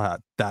baseball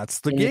hat.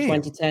 That's the game.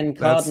 The 2010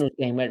 Cardinals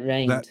game where it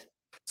rained.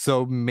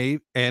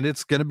 And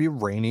it's going to be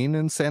raining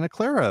in Santa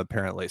Clara,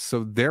 apparently.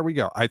 So there we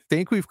go. I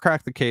think we've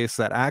cracked the case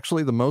that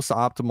actually the most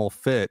optimal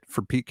fit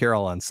for Pete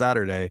Carroll on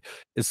Saturday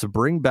is to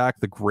bring back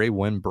the gray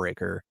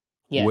windbreaker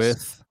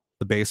with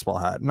the baseball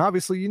hat. And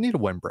obviously you need a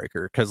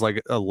windbreaker because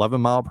like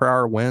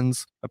 11-mile-per-hour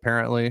winds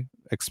apparently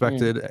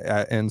expected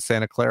in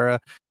Santa Clara.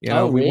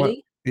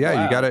 Really?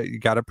 Wow. You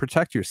gotta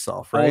protect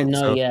yourself, right? Oh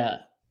no,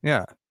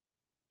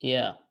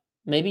 yeah.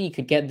 Maybe you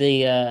could get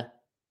the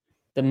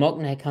mock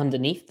neck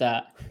underneath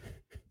that.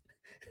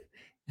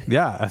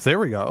 Yeah, there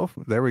we go.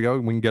 We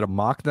can get a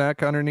mock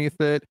neck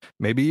underneath it.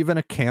 Maybe even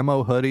a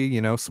camo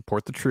hoodie.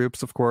 Support the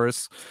troops, of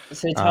course.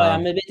 So Ty,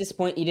 I'm a bit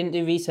disappointed you didn't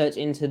do research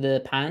into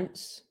the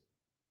pants.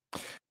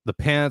 The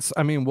pants,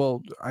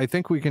 I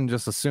think we can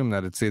just assume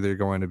that it's either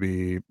going to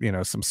be,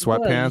 some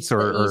sweatpants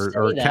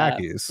or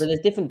khakis. But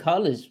there's different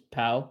colors,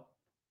 pal.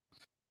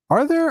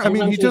 Are there?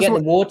 Sometimes you get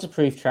the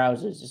waterproof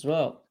trousers as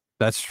well.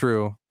 That's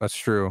true.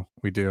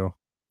 We do.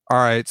 All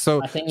right.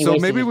 So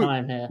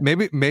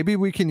maybe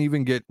we can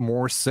even get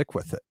more sick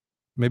with it.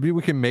 Maybe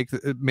we can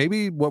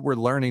maybe what we're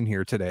learning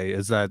here today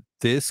is that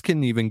this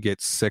can even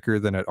get sicker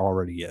than it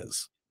already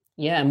is.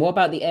 Yeah, and what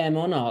about the Air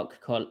Monarch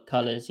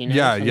colors? All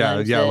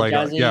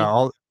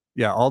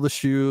the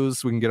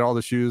shoes. We can get all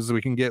the shoes.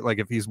 We can get like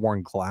if he's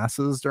worn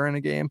glasses during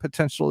a game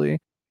potentially.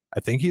 I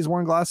think he's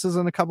worn glasses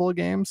in a couple of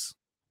games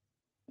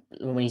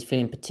when he's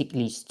feeling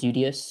particularly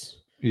studious.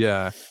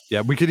 Yeah.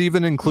 We could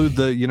even include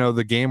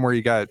the game where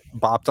he got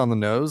bopped on the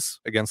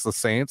nose against the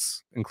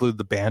Saints. Include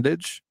the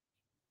bandage.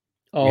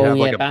 Oh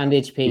yeah,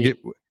 bandage P.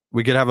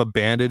 We could have a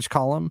bandage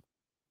column.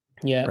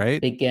 Yeah. Right.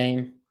 Big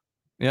game.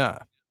 Yeah.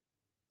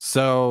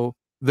 So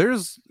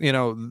there's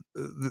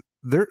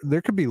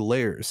there could be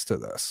layers to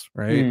this,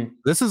 right?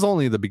 This is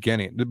only the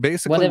beginning.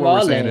 Basically,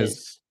 what we're saying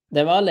is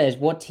there are layers.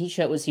 What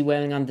t-shirt was he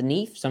wearing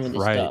underneath some of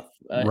this stuff?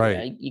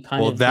 Right. You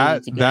kind of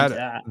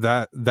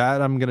that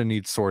I'm gonna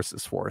need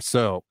sources for.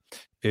 So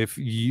if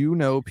you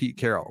know Pete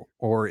Carroll,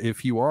 or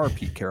if you are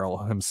Pete Carroll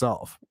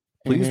himself,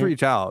 please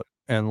reach out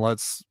and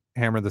let's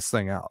hammer this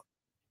thing out.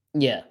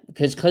 Yeah,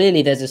 because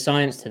clearly there's a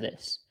science to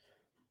this.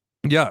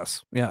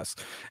 Yes.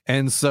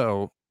 And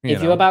so,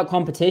 If you're about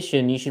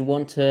competition, you should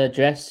want to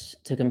dress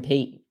to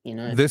compete,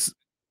 this,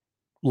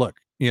 look,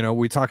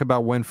 we talk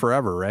about win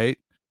forever, right?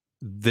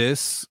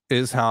 This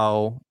is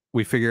how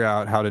we figure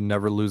out how to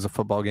never lose a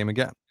football game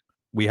again.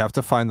 We have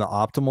to find the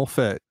optimal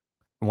fit.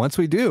 And once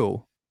we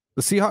do,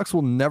 the Seahawks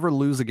will never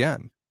lose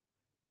again.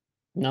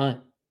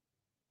 No.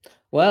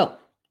 Well,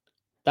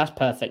 that's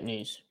perfect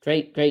news.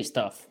 Great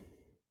stuff.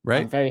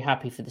 Right? I'm very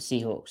happy for the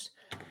Seahawks.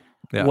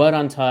 Yeah. Word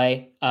on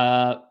Ty.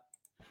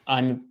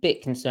 I'm a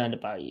bit concerned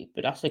about you,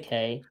 but that's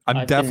okay.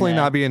 I'm definitely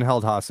not being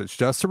held hostage.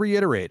 Just to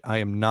reiterate, I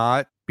am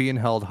not being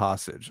held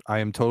hostage. I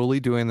am totally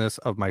doing this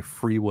of my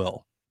free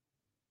will.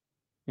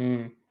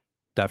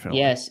 Definitely.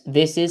 Yes,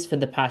 this is for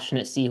the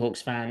passionate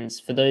Seahawks fans,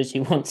 for those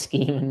who want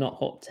scheme and not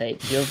hot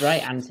takes. You're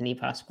right, Anthony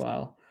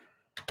Pasquale.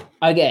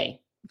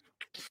 Okay.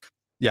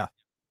 Yeah.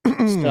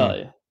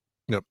 So,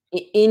 yep.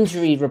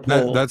 Injury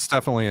report. That's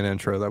definitely an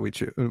intro that we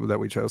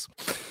chose.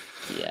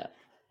 Yeah.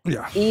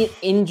 Yeah.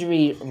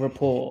 Injury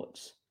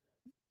reports.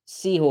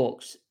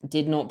 Seahawks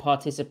did not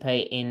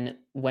participate in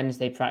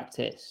Wednesday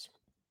practice.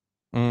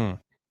 Can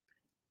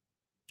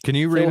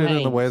you read it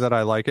in the way that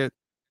I like it?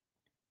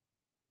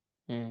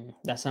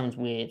 That sounds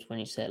weird when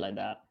you say it like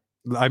that.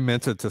 I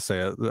meant to say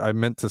it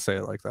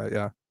like that,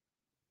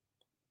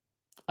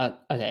 yeah.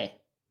 Okay.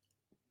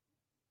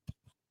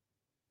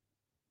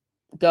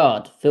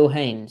 Guard, Phil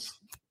Haynes,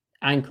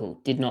 ankle,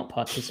 did not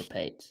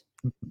participate.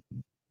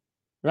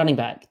 Running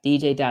back,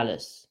 DJ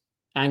Dallas,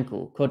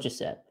 ankle,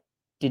 quadricep,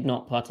 did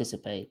not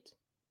participate.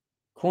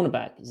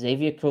 Cornerback,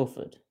 Xavier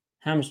Crawford,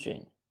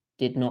 hamstring,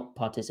 did not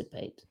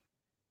participate.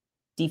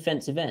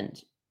 Defensive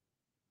end,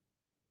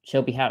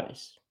 Shelby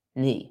Harris,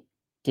 knee,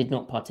 did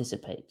not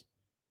participate.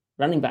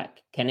 Running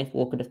back, Kenneth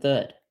Walker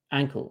III,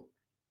 ankle,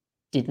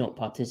 did not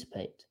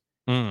participate.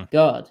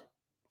 Guard,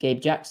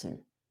 Gabe Jackson,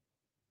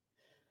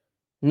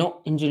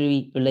 not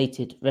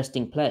injury-related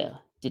resting player,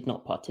 did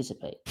not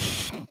participate.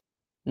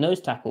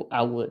 Nose tackle,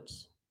 Al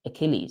Woods,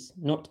 Achilles,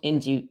 not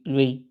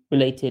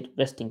injury-related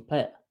resting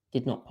player,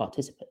 did not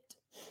participate.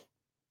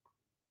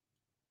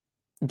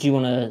 Do you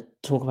want to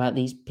talk about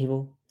these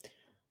people?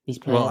 These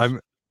players? Well,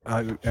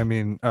 I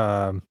mean,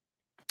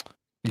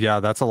 yeah,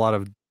 that's a lot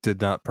of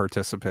did not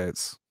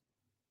participates.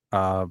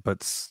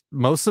 But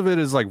most of it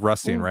is like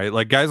rusting, right?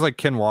 Like guys like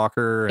Ken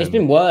Walker. It's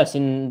been worse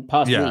in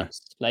past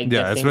weeks.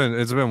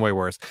 It's been way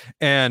worse.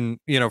 And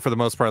for the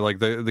most part, like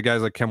the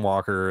guys like Ken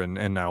Walker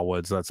and Al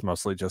Woods, that's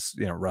mostly just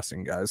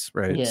rusting guys,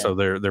 right? Yeah. So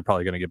they're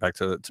probably going to get back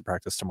to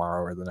practice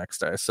tomorrow or the next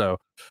day. So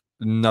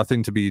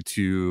nothing to be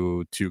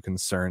too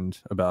concerned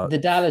about. The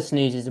Dallas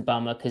news is a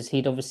bummer because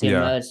he'd obviously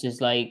emerged as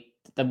like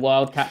the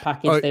Wildcat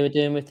package they were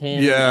doing with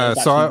him. Yeah,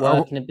 so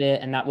working a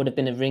bit, and that would have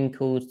been a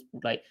wrinkle,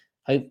 like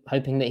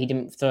hoping that he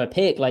didn't throw a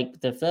pick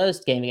like the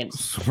first game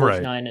against the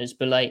 49ers,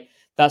 but like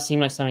that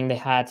seemed like something they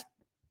had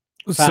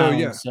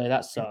found, so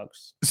that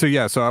sucks. So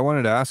I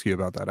wanted to ask you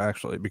about that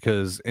actually,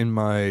 because in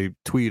my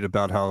tweet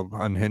about how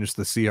unhinged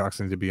the Seahawks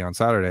need to be on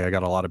Saturday, I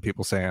got a lot of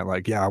people saying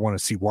like, yeah, I want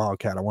to see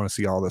Wildcat, I want to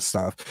see all this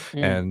stuff.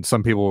 And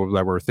some people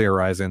that were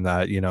theorizing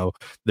that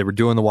they were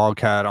doing the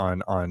Wildcat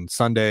on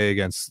Sunday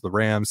against the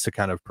Rams to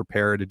kind of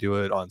prepare to do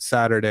it on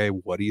Saturday.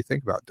 What do you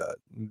think about that?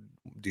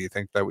 Do you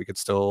think that we could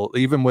still,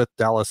 even with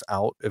Dallas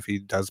out, if he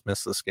does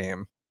miss this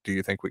game, do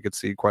you think we could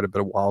see quite a bit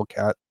of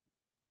Wildcat?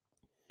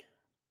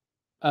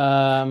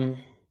 Well,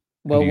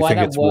 do you why think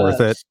that it's works,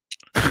 worth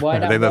it? Why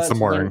I think that's the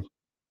more.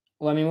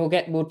 Well, I mean,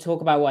 we'll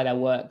talk about why that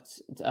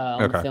worked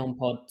on the film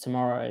pod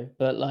tomorrow.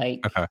 But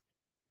like,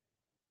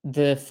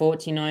 the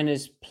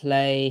 49ers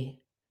play,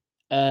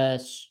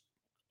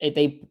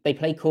 they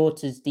play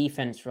quarters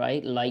defense,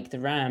 right? Like the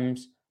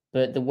Rams,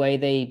 but the way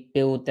they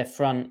build their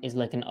front is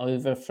like an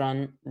over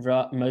front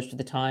most of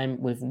the time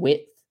with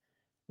width,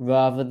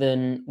 rather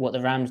than what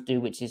the Rams do,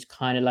 which is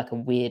kind of like a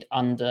weird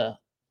under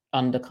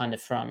kind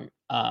of front.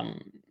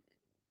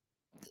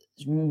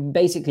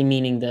 Basically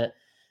meaning that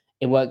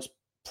it works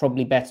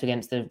probably better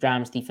against the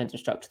Rams defensive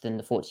structure than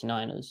the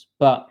 49ers.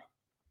 But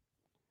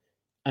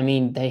I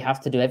mean, they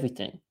have to do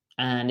everything.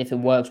 And if it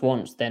works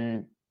once,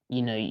 then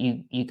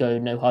you go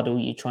no huddle,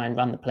 you try and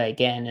run the play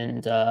again,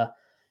 and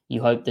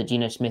you hope that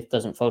Geno Smith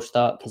doesn't false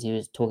start because he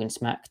was talking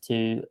smack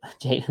to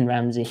Jalen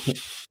Ramsey.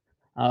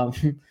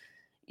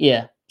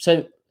 Yeah,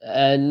 so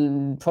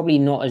probably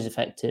not as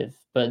effective,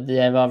 but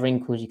there are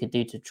wrinkles you could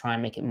do to try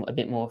and make it a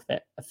bit more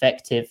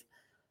effective.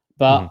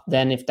 But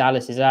then if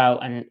Dallas is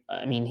out, and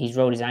I mean, he's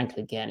rolled his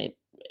ankle again,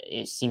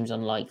 it seems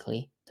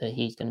unlikely that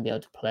he's going to be able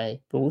to play,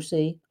 but we'll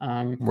see.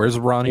 Where's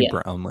Ronnie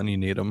Brown when you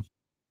need him?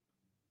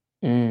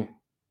 We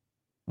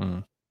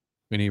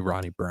need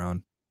Ronnie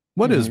Brown.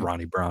 What is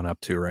Ronnie Brown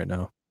up to right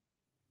now?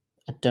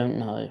 I don't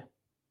know.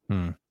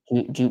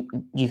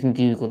 You can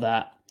Google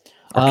that.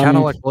 Or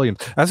Cadillac Williams.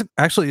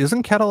 Actually,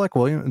 isn't Cadillac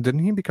Williams?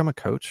 Didn't he become a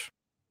coach?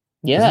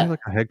 Yeah, isn't he like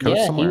a head coach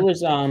somewhere?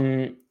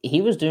 He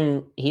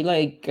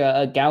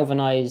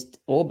galvanized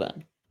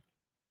Auburn.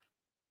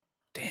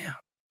 Damn,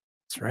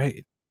 that's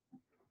right.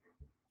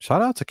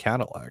 Shout out to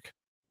Cadillac.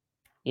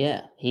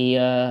 Yeah, he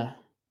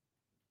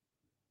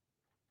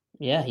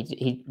yeah,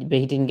 but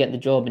he didn't get the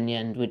job in the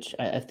end, which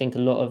I think a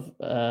lot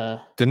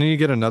of. Didn't he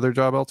get another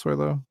job elsewhere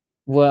though?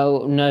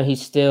 Well, no,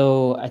 he's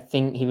still. I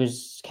think he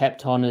was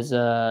kept on as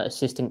a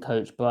assistant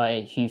coach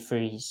by Hugh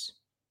Freeze.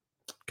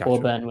 Gotcha.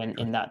 Auburn went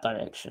in that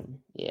direction.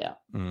 Yeah.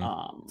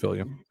 Feel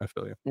you. I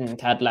feel you.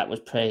 Cadillac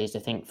was praised, I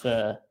think,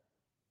 for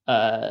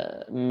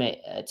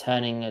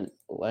turning.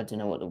 I don't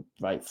know what the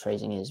right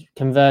phrasing is.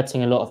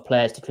 Converting a lot of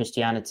players to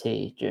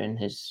Christianity during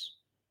his.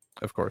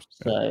 Of course.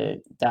 So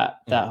that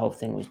whole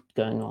thing was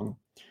going on.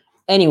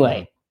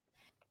 Anyway,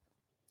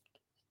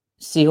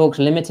 Seahawks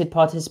limited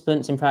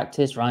participants in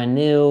practice. Ryan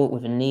Neal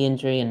with a knee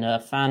injury and Noah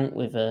Fant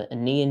with a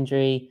knee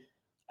injury.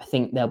 I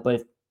think they'll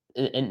both.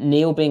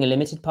 Neal being a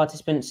limited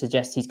participant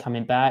suggests he's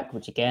coming back,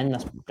 which again,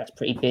 that's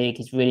pretty big.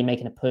 He's really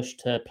making a push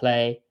to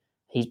play.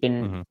 He's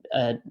been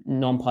a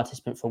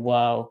non-participant for a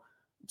while.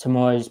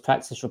 Tomorrow's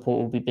practice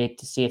report will be big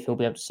to see if he'll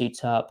be able to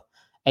suit up.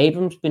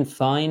 Abram's been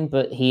fine,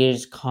 but he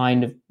is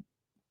kind of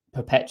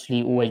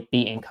perpetually always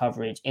beating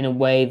coverage in a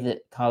way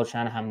that Kyle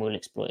Shanahan will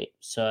exploit.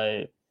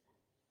 So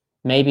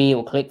maybe it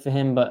will click for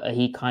him, but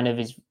he kind of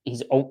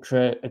he's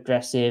ultra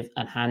aggressive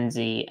and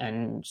handsy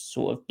and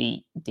sort of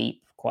beat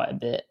deep quite a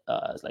bit.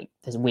 Like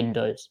there's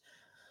windows.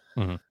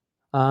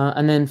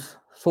 And then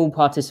full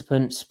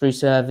participants: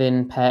 Bruce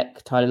Irvin,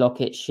 Peck, Tyler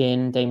Lockett,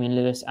 shin, Damian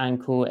Lewis,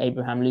 ankle,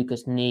 Abraham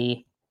Lucas,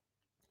 knee,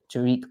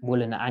 Tariq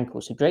Woolen,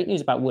 ankle. So great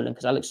news about Woolen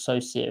because that looks so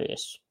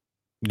serious.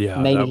 Yeah,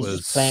 maybe that he's was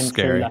just playing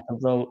scary. through like a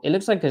roll. It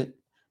looks like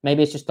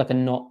maybe it's just like a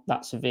not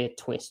that severe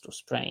twist or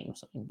strain or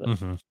something.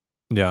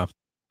 But yeah,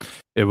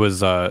 it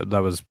was that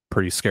was a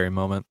pretty scary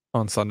moment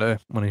on Sunday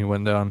when he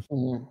went down.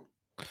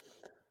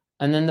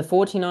 And then the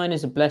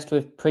 49ers are blessed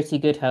with pretty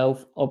good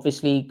health.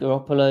 Obviously,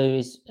 Garoppolo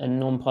is a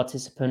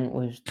non-participant.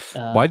 With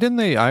why didn't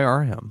they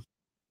IR him?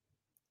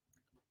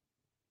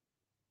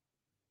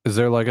 Is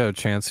there like a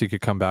chance he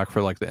could come back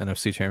for like the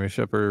NFC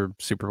Championship or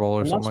Super Bowl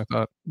or something like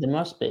that? There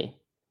must be.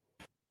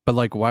 But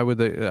like, why would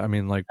they? I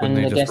mean, like,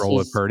 wouldn't they just roll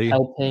with Purdy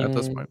at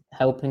this point?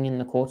 Helping in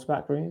the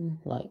quarterback room,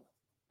 like.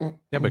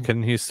 Yeah, but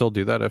couldn't he still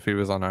do that if he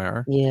was on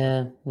IR?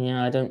 Yeah,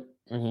 I don't.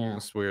 Yeah,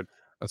 that's weird.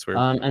 That's weird.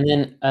 And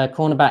then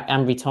cornerback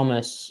Ambry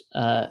Thomas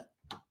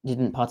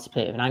didn't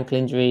participate with an ankle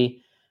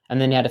injury,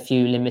 and then he had a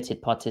few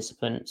limited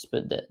participants,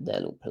 but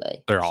they'll all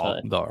play. They're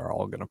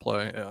all gonna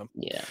play.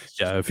 Yeah.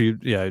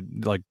 Yeah.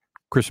 Like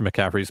Christian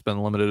McCaffrey's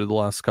been limited the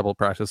last couple of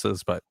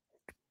practices, but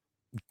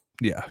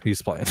yeah,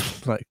 he's playing.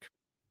 Like.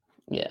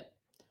 Yeah.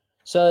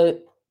 So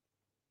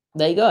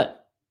there you go.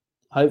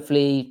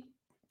 Hopefully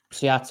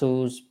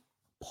Seattle's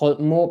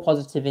more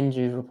positive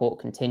injury report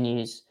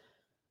continues.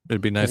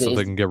 It'd be nice if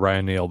they can get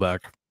Ryan Neal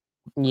back.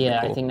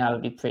 Yeah, cool. I think that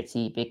would be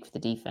pretty big for the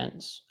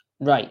defense.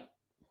 Right.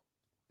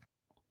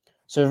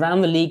 So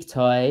around the league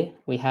tie,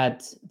 we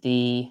had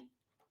the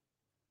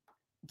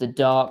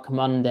dark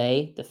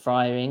Monday, the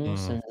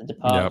firings and the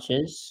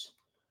departures.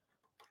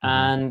 Yep.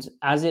 And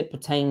as it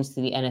pertains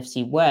to the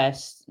NFC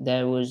West,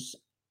 there was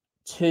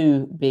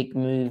 2 big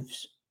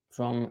moves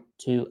from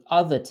 2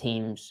 other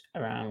teams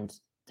around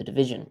the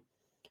division.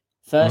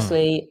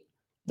 Firstly,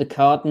 the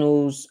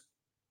Cardinals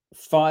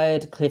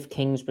fired Cliff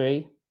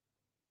Kingsbury,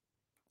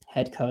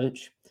 head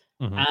coach,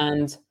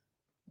 and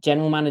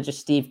general manager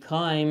Steve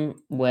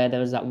Keim, where there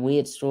was that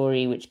weird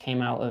story which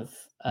came out of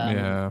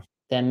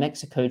their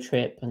Mexico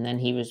trip, and then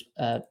he was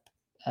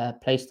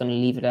placed on a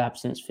leave of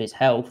absence for his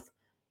health.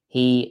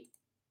 He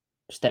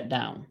stepped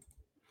down.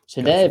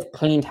 So they've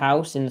cleaned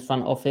house in the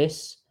front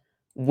office,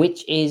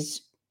 which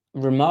is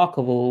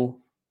remarkable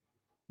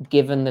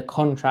given the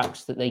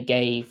contracts that they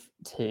gave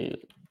to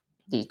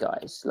these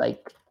guys.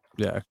 Like,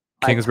 yeah,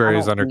 Kingsbury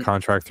is under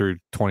contract through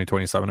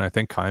 2027. I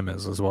think Keim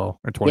is as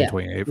well, or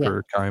 2028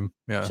 for Keim.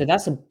 Yeah. So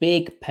that's a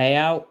big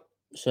payout.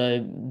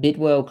 So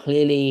Bidwell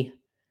clearly,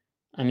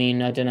 I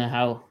mean, I don't know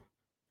how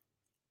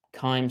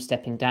Keim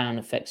stepping down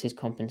affects his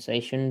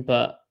compensation,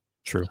 but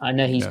true. I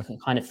know he's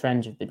kind of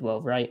friends with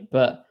Bidwell, right?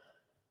 But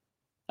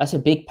that's a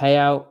big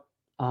payout.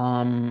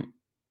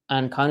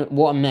 And kind of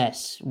what a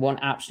mess, what an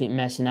absolute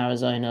mess in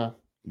Arizona.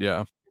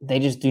 Yeah. They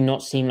just do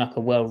not seem like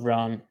a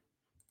well-run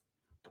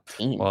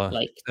team.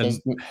 What's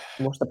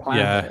the plan?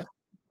 Yeah. Here?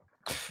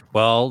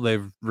 Well,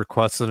 they've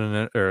requested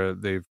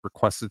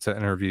to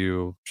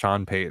interview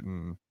Sean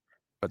Payton,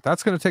 but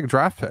that's going to take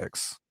draft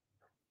picks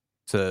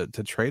to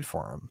trade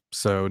for him.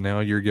 So now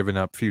you're giving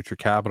up future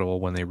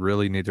capital when they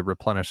really need to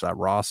replenish that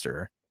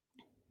roster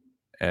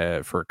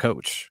for a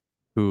coach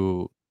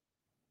who,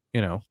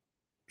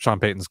 Sean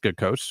Payton's a good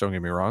coach, don't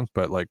get me wrong,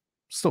 but like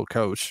still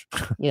coach.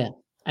 Yeah.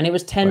 And it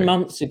was 10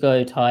 months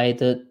ago, Ty,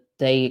 that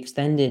they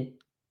extended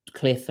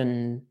Cliff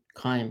and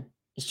Keim.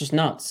 It's just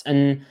nuts.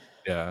 And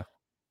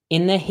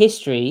in their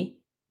history,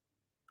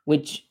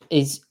 which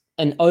is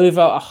an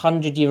over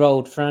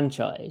 100-year-old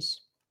franchise,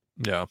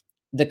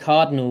 the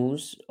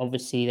Cardinals,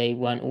 obviously they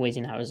weren't always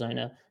in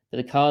Arizona, but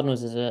the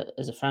Cardinals as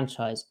a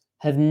franchise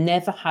have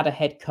never had a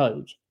head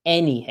coach,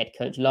 any head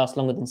coach, last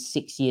longer than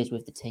 6 years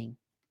with the team.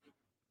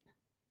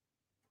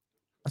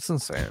 That's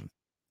insane.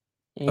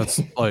 That's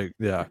like,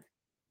 yeah.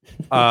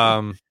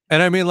 And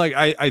And I mean, like,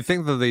 I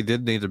think that they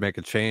did need to make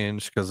a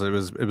change because it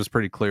was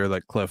pretty clear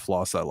that Cliff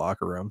lost that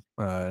locker room,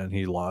 and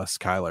he lost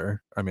Kyler.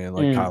 I mean,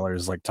 like,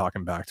 Kyler's like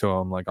talking back to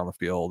him like on the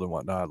field and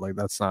whatnot. Like,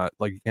 that's not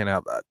like, you can't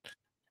have that.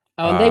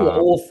 Oh, and they were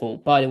awful,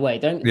 by the way.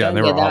 Don't they get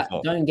were that.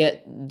 awful.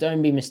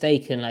 Don't be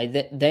mistaken. Like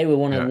they were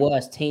one of the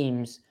worst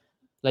teams.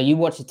 Like, you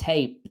watch the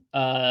tape,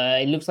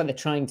 it looks like they're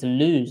trying to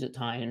lose at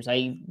times.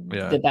 Like,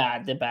 they're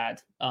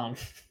bad.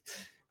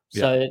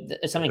 So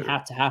something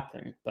had to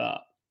happen,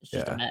 but it's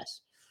just a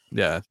mess.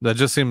 Yeah, that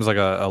just seems like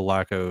a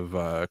lack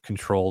of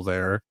control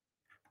there,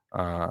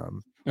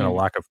 and a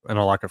lack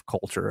of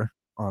culture,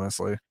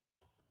 honestly.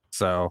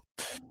 So,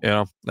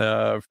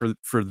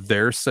 for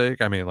their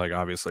sake, I mean, like,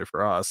 obviously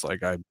for us,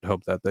 like, I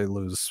hope that they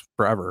lose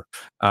forever.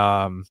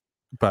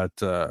 But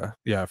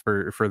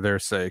for their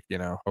sake,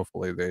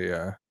 hopefully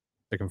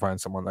they can find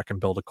someone that can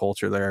build a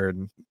culture there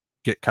and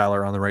get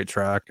Kyler on the right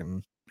track,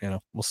 and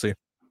we'll see.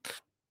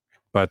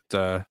 But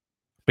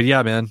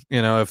yeah, man,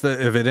 if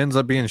it ends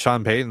up being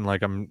Sean Payton,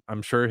 like,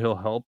 I'm sure he'll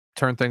help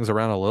turn things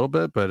around a little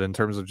bit. But in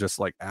terms of just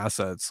like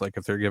assets, like,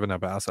 if they're giving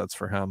up assets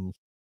for him,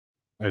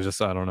 I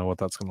don't know what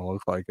that's going to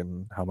look like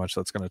and how much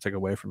that's going to take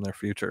away from their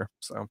future.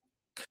 So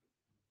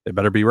they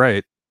better be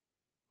right,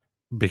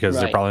 because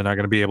they're probably not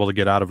going to be able to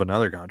get out of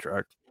another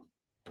contract.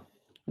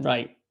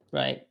 Right.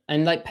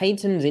 And like,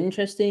 Peyton's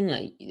interesting.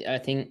 Like, I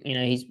think,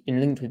 he's been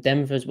linked with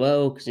Denver as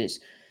well, because it's,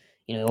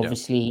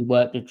 obviously he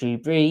worked with Drew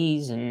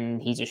Brees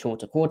and he's a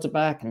shorter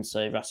quarterback. And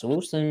so Russell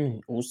Wilson,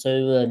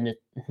 also a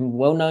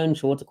well-known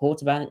shorter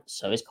quarterback.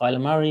 So is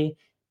Kyler Murray.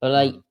 But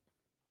like,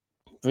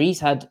 Brees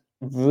had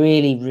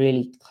really,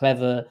 really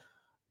clever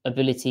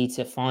ability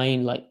to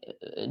find, like,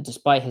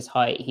 despite his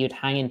height, he would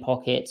hang in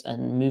pockets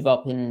and move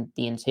up in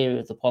the interior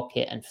of the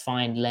pocket and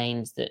find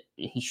lanes that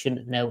he shouldn't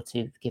have been able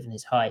to, given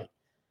his height.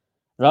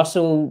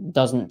 Russell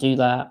doesn't do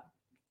that.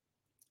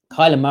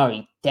 Kyler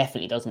Murray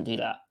definitely doesn't do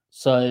that.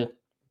 So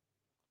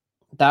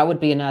that would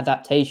be an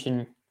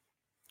adaptation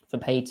for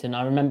Peyton.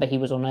 I remember he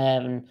was on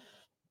air and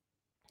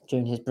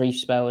during his brief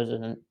spell as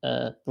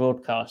a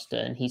broadcaster,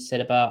 and he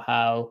said about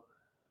how,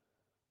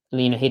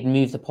 he'd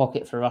move the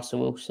pocket for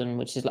Russell Wilson,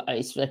 which is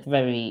it's like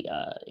very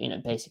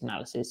basic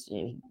analysis.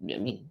 I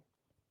mean,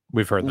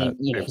 we've heard that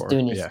before.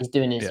 He's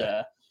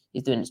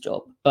doing his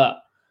job,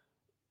 but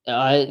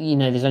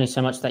there's only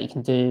so much that you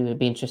can do. It'd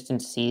be interesting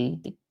to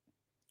see.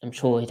 I'm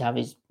sure he'd have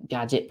his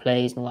gadget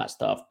plays and all that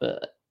stuff,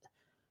 but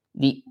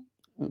the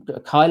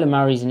Kyler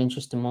Murray's an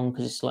interesting one,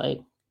 because it's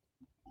like,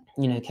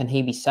 can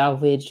he be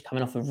salvaged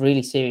coming off a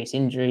really serious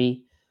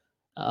injury?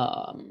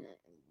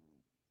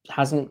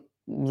 Hasn't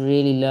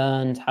really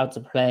learned how to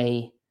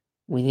play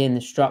within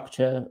the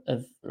structure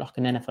of like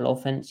an NFL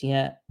offense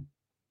yet.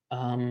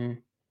 It'll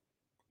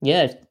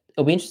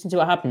be interesting to see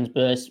what happens,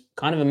 but it's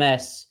kind of a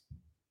mess.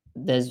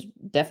 There's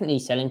definitely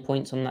selling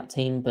points on that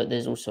team, but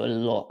there's also a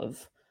lot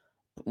of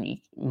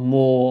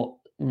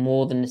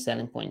more than the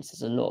selling points.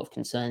 There's a lot of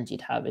concerns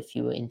you'd have if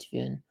you were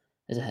interviewing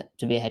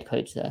to be a head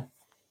coach there.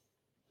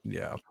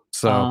 Yeah.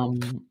 So,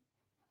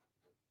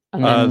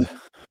 and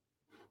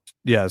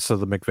then, so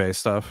the McVay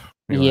stuff.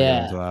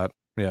 Yeah.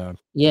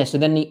 So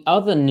then the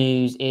other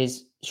news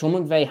is Sean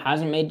McVay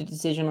hasn't made a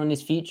decision on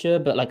his future,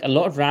 but like, a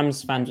lot of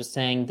Rams fans were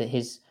saying that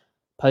his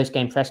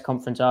post-game press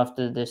conference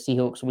after the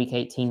Seahawks Week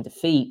 18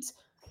 defeat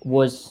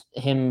was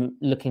him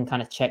looking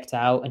kind of checked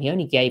out, and he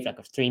only gave like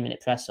a 3-minute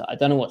presser. I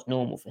don't know what's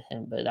normal for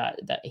him, but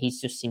that he's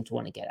just seemed to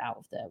want to get out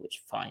of there, which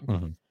is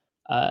fine.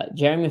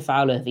 Jeremy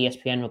Fowler of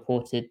ESPN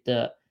reported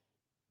that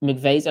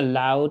McVay's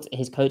allowed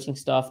his coaching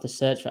staff to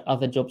search for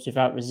other jobs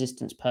without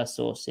resistance per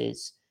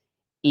sources,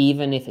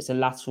 even if it's a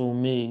lateral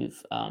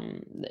move.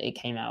 It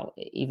came out,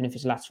 even if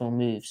it's a lateral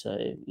move. So,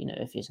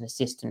 if he's an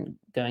assistant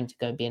going to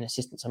go be an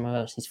assistant somewhere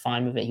else, he's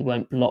fine with it. He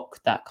won't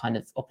block that kind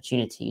of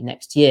opportunity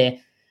next year,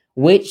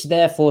 which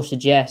therefore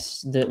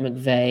suggests that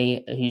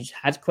McVay, who's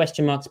had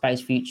question marks about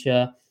his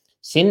future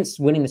since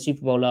winning the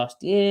Super Bowl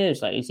last year,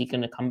 it's like, is he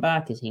going to come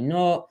back? Is he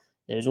not?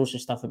 There's also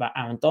stuff about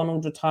Aaron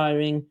Donald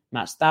retiring,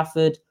 Matt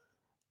Stafford.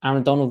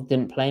 Aaron Donald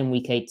didn't play in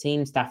Week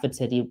 18. Stafford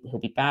said he'll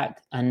be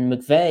back. And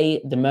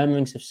McVay, the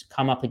murmurings have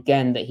come up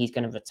again that he's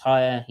going to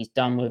retire. He's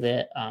done with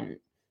it.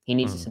 He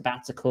needs a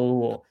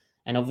sabbatical.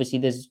 And obviously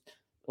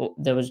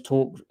there was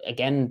talk,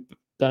 again,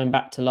 going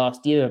back to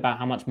last year, about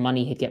how much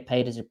money he'd get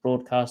paid as a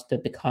broadcaster,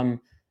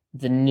 become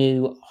the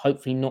new,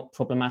 hopefully not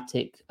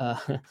problematic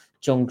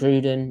John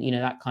Gruden,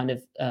 that kind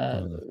of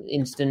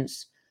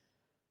instance.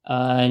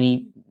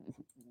 And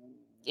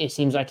it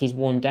seems like he's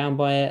worn down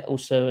by it.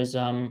 Also, as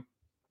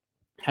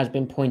has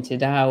been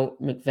pointed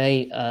out,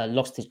 McVay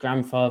lost his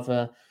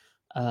grandfather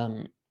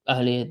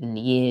earlier in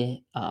the year,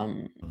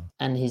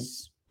 and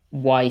his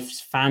wife's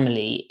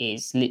family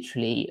is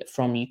literally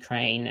from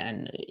Ukraine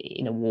and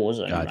in a war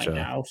zone right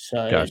now.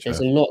 So there's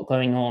a lot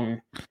going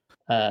on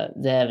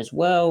there as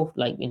well,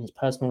 like in his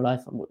personal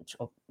life, which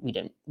we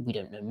don't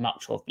know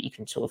much of, but you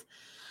can sort of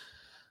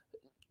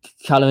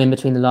color in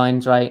between the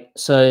lines, right?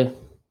 So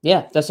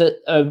yeah, that's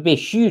would be a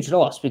huge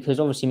loss, because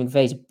obviously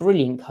McVay's a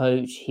brilliant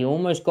coach. He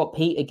almost got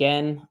Pete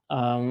again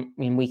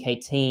in Week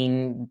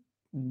 18.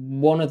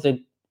 One of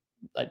the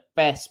like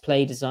best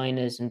play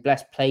designers and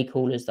best play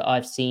callers that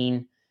I've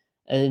seen,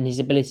 and his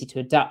ability to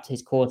adapt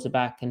his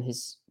quarterback and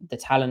the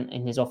talent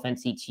in his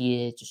offense each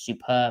year is just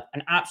superb.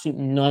 An absolute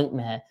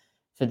nightmare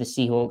for the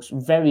Seahawks.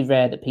 Very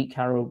rare that Pete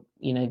Carroll,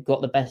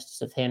 got the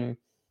best of him,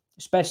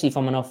 especially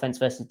from an offense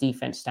versus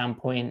defense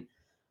standpoint.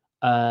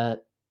 So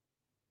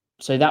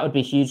that would be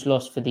a huge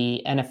loss for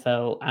the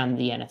NFL and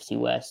the NFC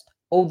West.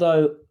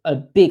 Although a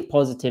big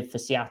positive for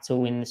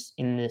Seattle in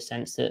the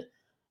sense that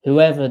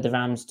whoever the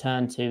Rams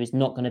turn to is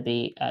not going to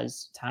be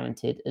as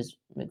talented as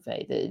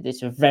McVay.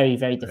 It's a very,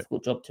 very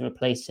difficult job to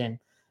replace him.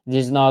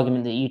 There's an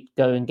argument that you'd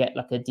go and get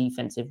like a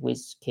defensive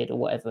whiz kid or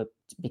whatever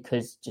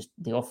because just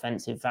the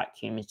offensive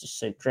vacuum is just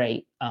so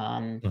great.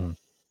 And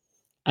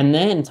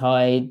then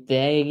Ty,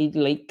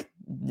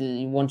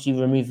 once you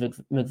remove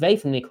McVay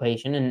from the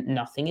equation, and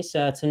nothing is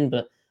certain,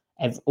 but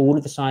all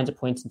of the signs are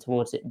pointing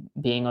towards it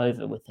being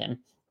over with him.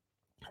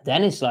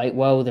 Then it's like,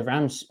 well, the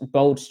Rams'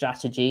 bold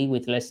strategy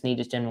with Les Snead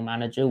as general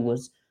manager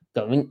was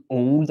going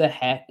all the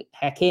heck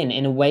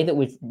in a way that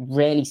we've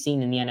rarely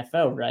seen in the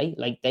NFL, right?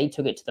 Like they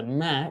took it to the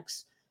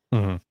max.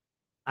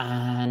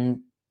 And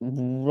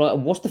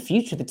what's the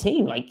future of the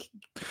team? Like,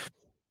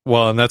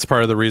 well, and that's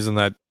part of the reason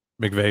that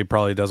McVay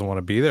probably doesn't want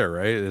to be there,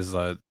 right? Is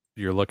that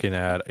you're looking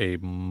at a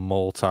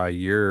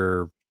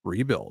multi-year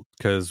rebuild,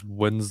 because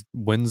when's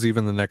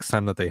even the next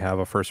time that they have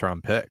a first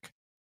round pick?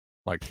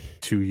 Like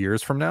 2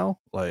 years from now?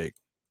 Like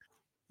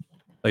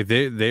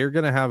they're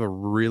going to have a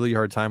really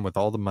hard time with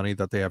all the money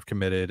that they have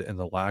committed and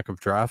the lack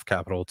of draft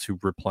capital to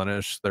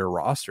replenish their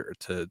roster,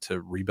 to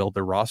rebuild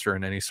their roster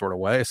in any sort of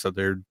way. So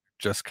they're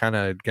just kind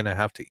of going to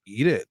have to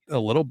eat it a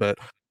little bit.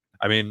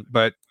 I mean,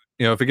 but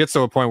if it gets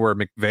to a point where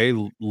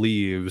McVay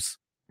leaves,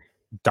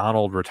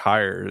 Donald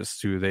retires,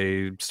 do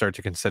they start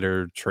to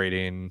consider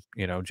trading,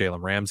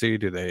 Jalen Ramsey?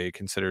 Do they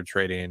consider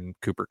trading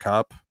Cooper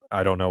Kupp?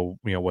 I don't know,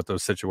 what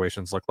those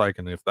situations look like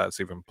and if that's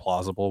even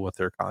plausible with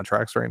their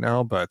contracts right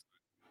now. But,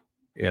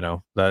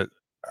 that,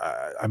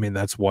 I mean,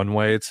 that's one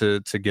way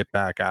to get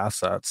back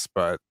assets.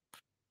 But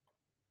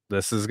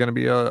this is going to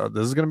be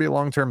a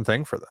long-term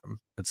thing for them,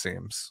 it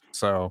seems.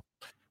 So,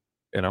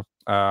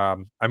 I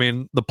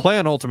mean, the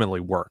plan ultimately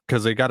worked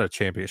because they got a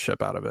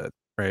championship out of it,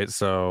 right?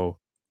 So,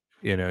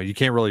 you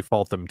can't really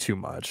fault them too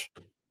much.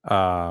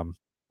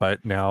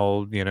 But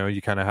now,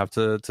 you kind of have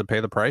to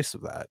pay the price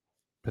of that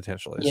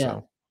potentially. Yeah.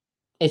 So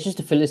it's just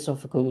a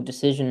philosophical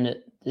decision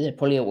that they're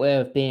probably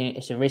aware of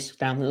it's a risk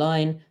down the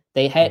line.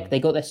 They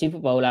got their Super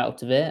Bowl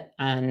out of it,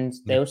 and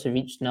they also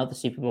reached another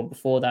Super Bowl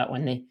before that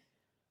when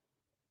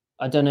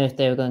I don't know if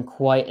they were going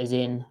quite as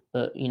in,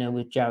 but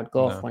with Jared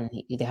Goff when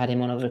they had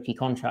him on a rookie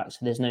contract, so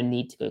there's no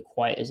need to go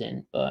quite as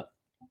in. But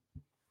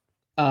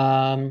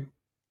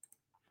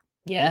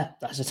yeah,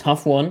 that's a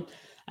tough one,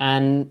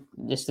 and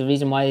it's the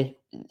reason why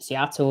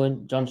Seattle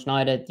and John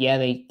Schneider,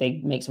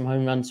 they make some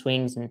home run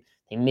swings and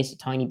they miss a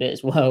tiny bit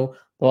as well,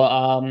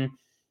 but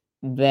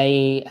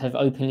they have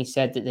openly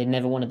said that they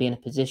never want to be in a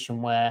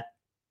position where,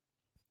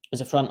 as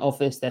a front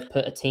office, they've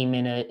put a team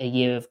in a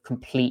year of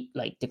complete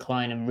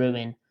decline and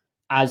ruin,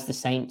 as the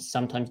Saints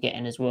sometimes get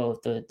in as well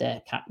with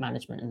their cap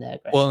management and their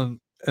aggression. Well,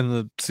 and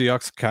the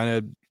Seahawks kind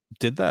of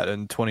did that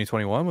in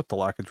 2021 with the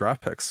lack of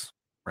draft picks,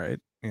 right?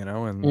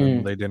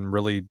 And they didn't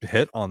really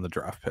hit on the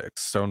draft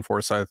picks. Stone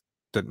Forsythe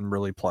didn't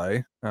really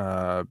play.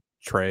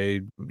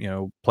 Trey,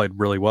 played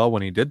really well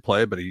when he did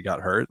play, but he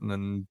got hurt, and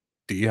then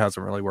D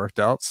hasn't really worked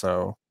out.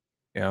 So,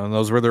 and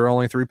those were their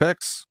only 3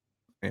 picks.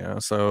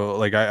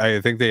 So I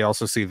think they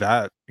also see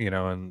that,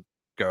 and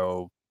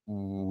go,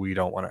 we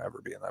don't want to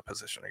ever be in that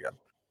position again.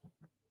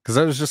 Because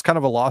that was just kind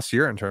of a lost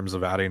year in terms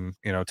of adding,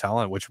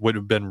 talent, which would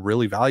have been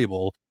really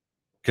valuable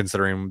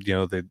considering,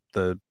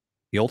 the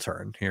heel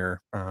turn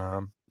here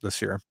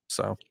this year.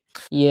 So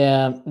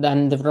yeah,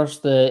 then the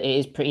roster, it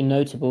is pretty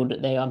notable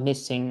that they are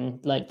missing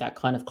that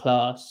kind of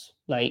class.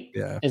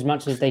 As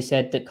much as they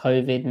said that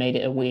COVID made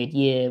it a weird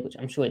year, which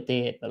I'm sure it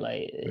did, but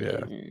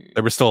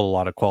there were still a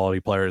lot of quality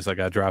players that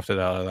got drafted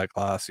out of that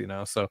class,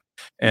 so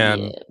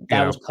and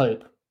that was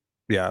Cope.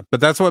 Yeah, but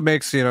that's what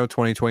makes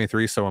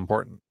 2023 so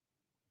important.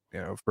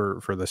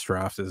 For this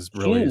draft is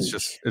really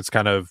it's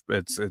kind of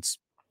it's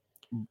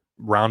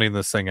rounding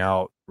this thing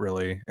out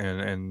really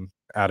and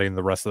adding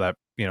the rest of that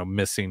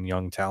missing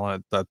young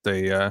talent that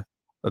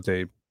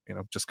they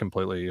just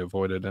completely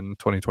avoided in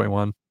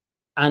 2021.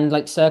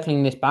 And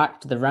circling this back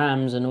to the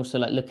Rams and also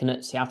looking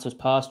at Seattle's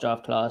past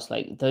draft class,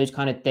 those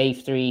kind of day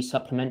 3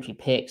 supplementary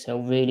picks are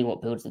really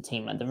what builds the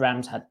team. The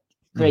Rams had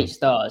great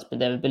stars, but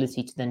their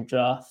ability to then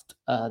draft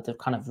the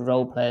kind of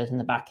role players in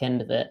the back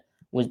end of it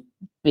was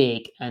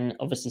big. And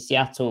obviously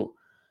Seattle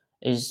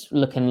is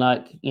looking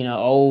like,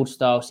 old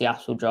style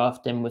Seattle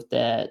drafting with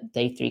their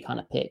day 3 kind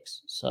of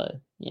picks. So,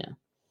 yeah.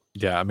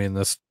 Yeah, I mean,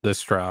 this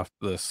draft,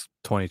 this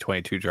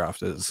 2022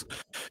 draft is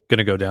going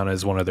to go down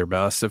as one of their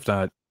best, if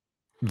not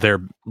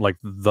they're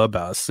the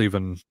best,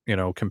 even,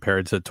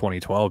 compared to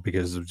 2012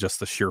 because of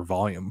just the sheer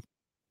volume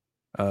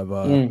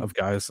of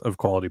guys, of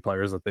quality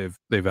players that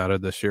they've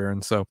added this year.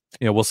 And so,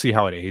 we'll see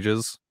how it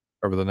ages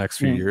over the next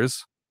few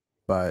years.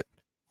 But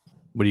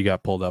what do you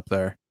got pulled up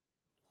there?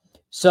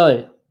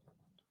 So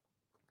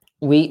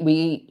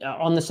we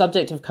on the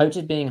subject of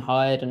coaches being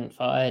hired and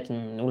fired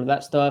and all of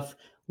that stuff,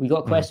 we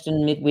got a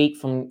question midweek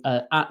from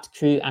at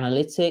True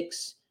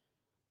Analytics,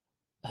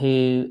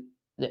 who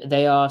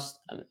they asked,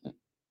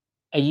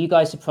 "Are you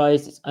guys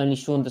surprised it's only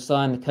Sean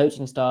Desai and the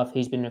coaching staff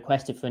who's been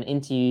requested for an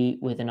interview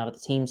with another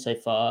team so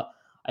far?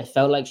 I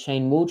felt like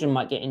Shane Waldron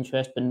might get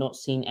interest, but not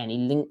seen any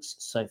links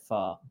so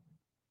far."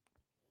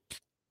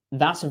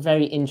 That's a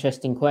very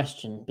interesting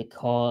question,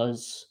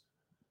 because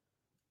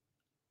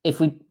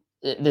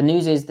the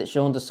news is that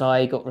Sean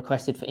Desai got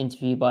requested for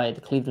interview by the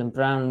Cleveland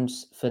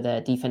Browns for their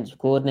defensive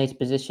coordinator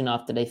position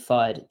after they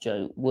fired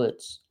Joe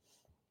Woods.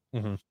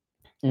 Mm-hmm.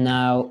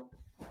 Now,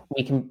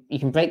 you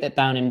can break that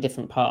down in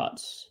different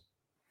parts,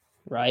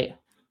 right?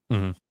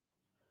 Mm-hmm.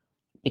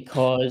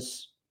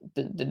 Because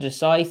the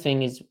Desai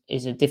thing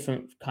is a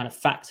different kind of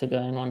factor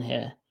going on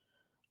here.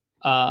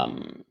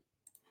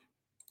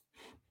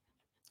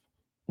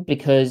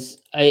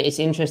 Because it's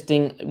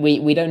interesting.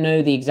 We don't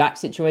know the exact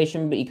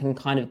situation, but you can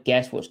kind of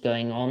guess what's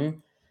going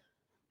on.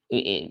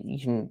 You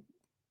can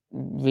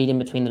read in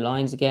between the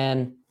lines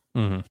again.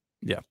 Mm-hmm.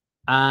 Yeah.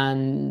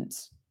 And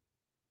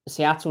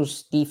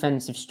Seattle's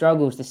defensive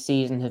struggles this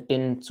season have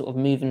been sort of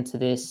moving to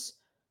this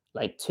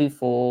like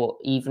 2-4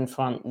 even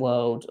front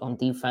world on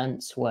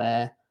defense,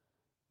 where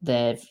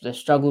they've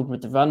struggled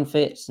with the run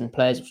fits and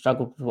players have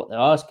struggled with what they're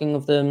asking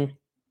of them.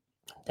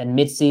 Then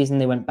mid-season,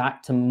 they went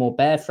back to more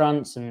bare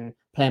fronts and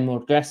playing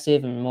more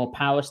aggressive and more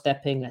power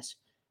stepping, less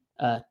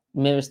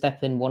mirror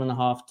stepping,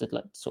 1.5 to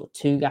like sort of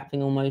 2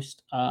 gapping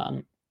almost.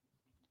 And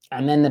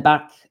then they're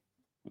back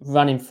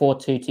running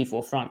 4-2,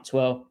 2-4 fronts.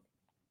 Well,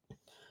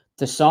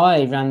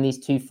 Desai ran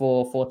these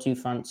 2-4, 4-2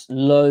 fronts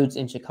loads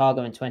in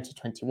Chicago in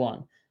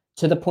 2021,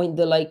 to the point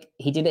that like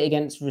he did it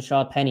against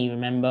Rashad Penny,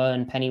 remember?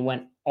 And Penny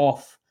went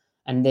off,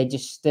 and they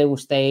just still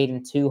stayed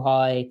in 2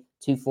 high,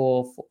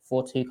 2-4,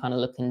 4-2 kind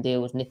of looking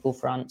deals, nickel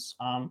fronts.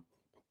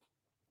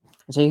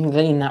 So you can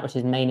glean that was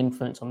his main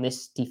influence on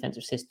this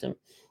defensive system.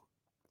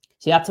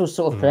 Seattle's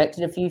sort of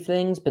corrected a few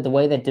things, but the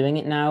way they're doing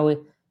it now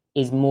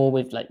is more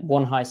with like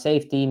 1 high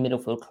safety, middle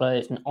field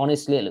closed. And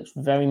honestly, it looks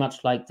very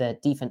much like their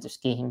defensive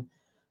scheme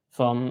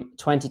from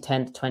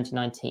 2010 to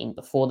 2019,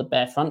 before the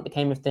bare front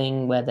became a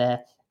thing, where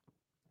they're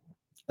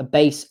a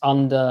base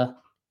under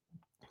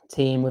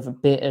team with a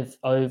bit of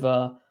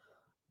over.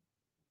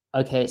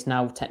 Okay, it's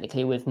now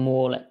technically with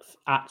more like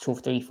actual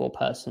 3-4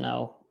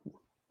 personnel,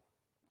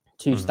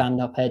 2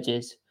 stand-up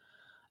edges.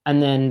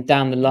 And then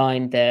down the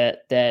line, they're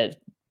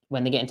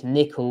when they get into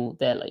nickel,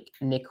 they're like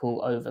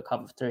nickel over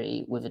cover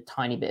 3 with a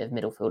tiny bit of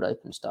middle field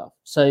open stuff.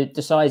 So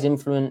Desai's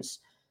influence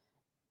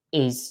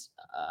is,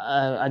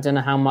 I don't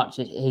know how much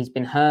he's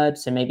been heard,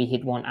 so maybe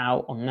he'd want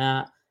out on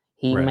that.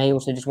 He may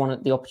also just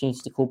want the opportunity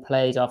to call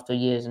plays after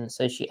years as an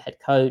associate head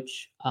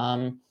coach.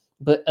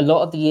 But a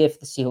lot of the year for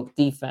the Seahawks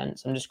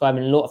defense, I'm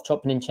describing a lot of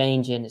chopping and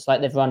changing. It's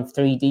like they've run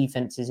 3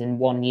 defenses in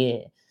 1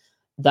 year.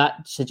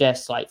 That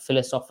suggests like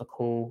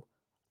philosophical,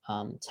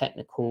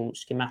 technical,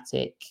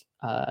 schematic,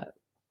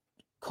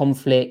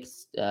 conflict,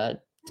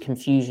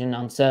 confusion,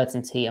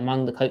 uncertainty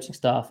among the coaching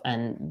staff,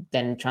 and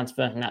then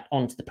transferring that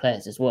onto the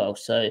players as well.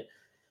 So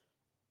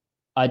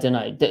I don't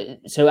know.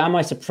 So am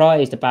I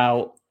surprised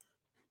about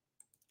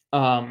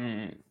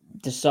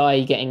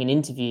Desai getting an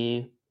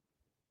interview?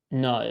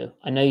 No.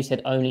 I know you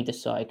said only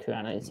Desai Crew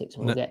Analytics,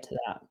 and we'll get to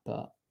that,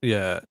 but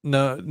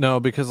no,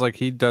 because like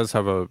he does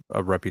have a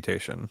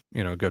reputation,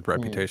 good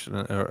reputation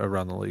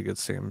around the league, it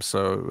seems.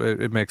 So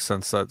it makes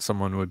sense that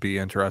someone would be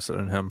interested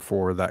in him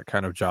for that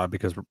kind of job,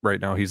 because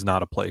right now he's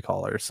not a play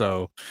caller.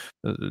 So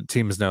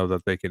teams know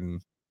that they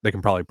can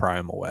probably pry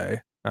him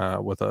away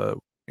with a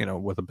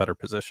better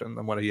position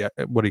than what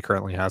he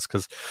currently has,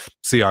 because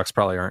Seahawks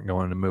probably aren't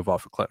going to move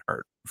off of Clint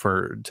Hurt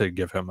to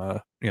give him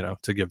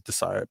to give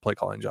Desai a play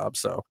calling job.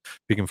 So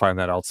if he can find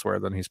that elsewhere,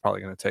 then he's probably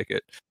going to take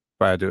it,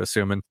 if I had to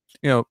assume. And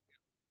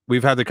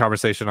we've had the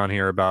conversation on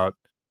here about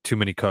too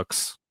many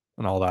cooks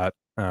and all that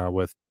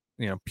with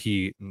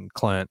Pete and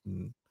Clint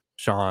and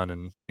Sean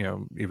and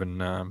even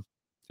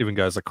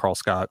guys like Carl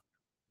Scott.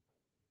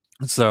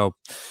 So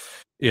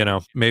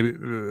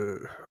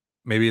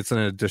maybe it's an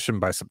addition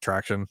by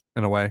subtraction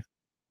in a way,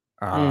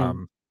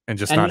 and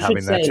just not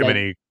having that too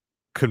many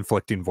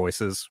conflicting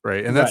voices,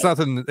 right? And that's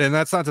nothing, and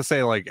that's not to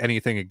say like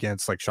anything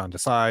against like Sean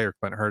Desai or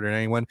Clint Hurt or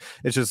anyone.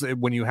 It's just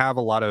when you have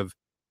a lot of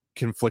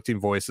conflicting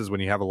voices, when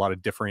you have a lot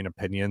of differing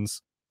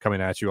opinions coming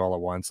at you all at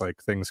once,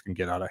 like things can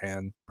get out of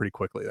hand pretty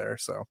quickly there.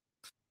 So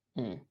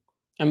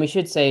and we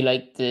should say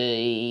like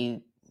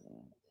they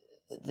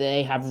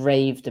have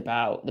raved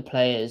about the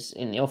players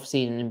in the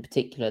offseason, in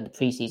particular the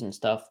preseason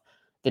stuff.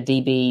 The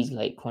DBs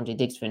like Quandre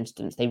Diggs, for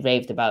instance, they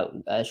raved about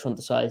Sean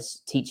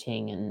Desai's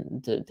teaching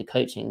and the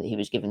coaching that he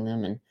was giving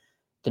them and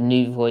the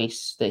new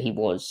voice that he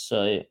was.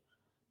 So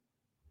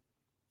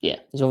yeah,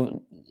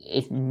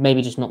 it's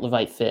maybe just not the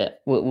right fit.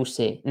 We'll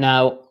see.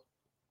 Now,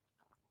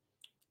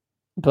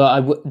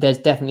 but there's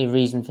definitely a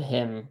reason for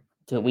him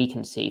that we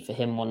can see for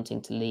him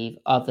wanting to leave,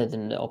 other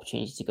than the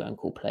opportunity to go and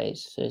call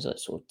plays. So there's like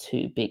sort of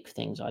 2 big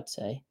things, I'd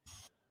say.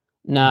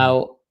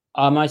 Now,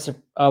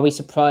 Are we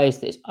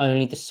surprised that it's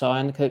only the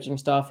Sion, the coaching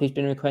staff, who's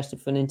been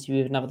requested for an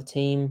interview with another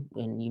team?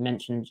 And you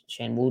mentioned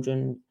Shane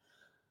Waldron.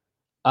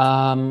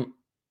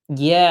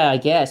 Yeah, I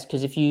guess,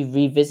 because if you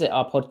revisit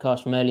our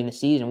podcast from early in the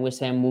season, we're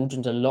saying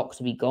Waldron's a lock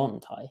to be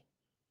gone, Ty.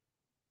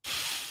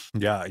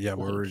 Yeah,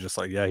 we're just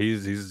like, yeah,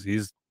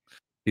 he's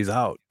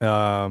out.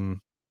 But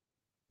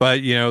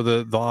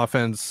the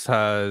offense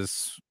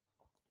has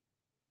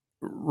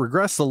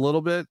regressed a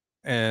little bit,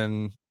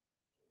 and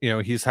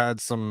he's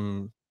had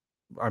some.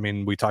 I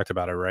mean, we talked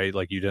about it, right?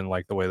 Like, you didn't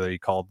like the way that he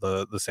called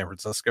the San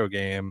Francisco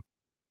game.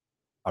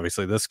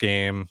 Obviously, this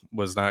game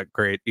was not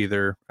great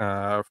either.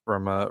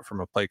 From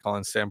a play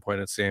calling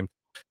standpoint, it seemed.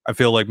 I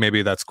feel like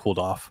maybe that's cooled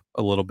off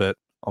a little bit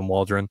on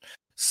Waldron.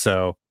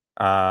 So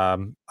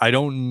I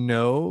don't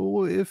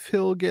know if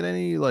he'll get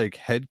any like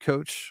head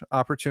coach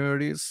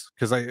opportunities,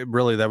 because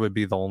that would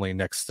be the only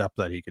next step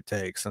that he could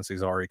take, since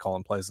he's already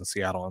calling plays in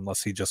Seattle,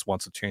 unless he just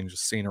wants to change the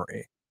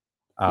scenery.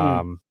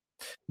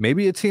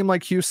 Maybe a team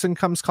like Houston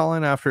comes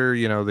calling after,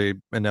 they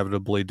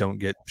inevitably don't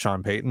get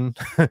Sean Payton,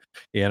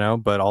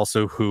 but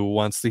also who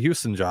wants the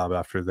Houston job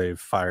after they've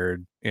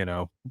fired,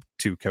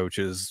 2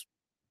 coaches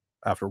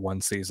after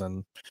one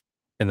season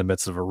in the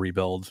midst of a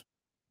rebuild,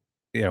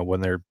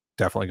 when they're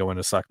definitely going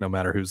to suck no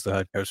matter who's the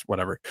head coach,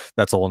 whatever.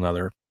 That's a whole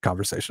nother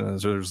conversation.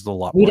 There's a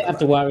lot we more. We don't have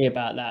to worry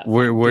about that.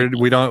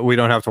 We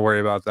don't have to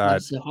worry about that.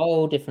 That's a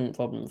whole different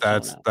problem.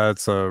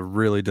 That's a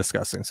really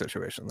disgusting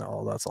situation.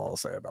 That's all I'll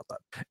say about that.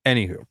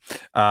 Anywho,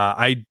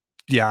 I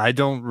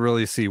don't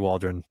really see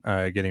Waldron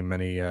getting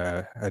many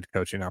head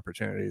coaching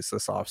opportunities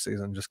this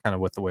offseason, just kind of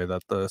with the way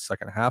that the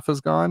second half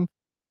has gone.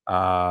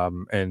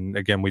 And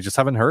again, we just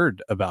haven't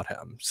heard about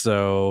him.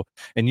 So,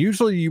 and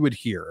usually you would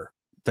hear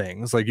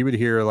things like,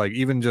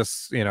 even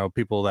just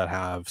people that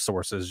have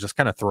sources just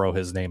kind of throw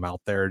his name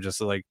out there, just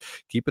to, like,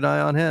 keep an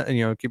eye on him,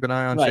 and keep an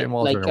eye on Shane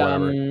Waldron, or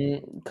whatever.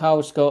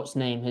 Kyle Scott's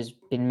name has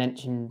been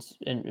mentioned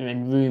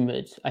and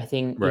rumored. I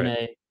think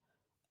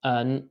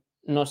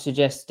not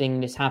suggesting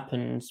this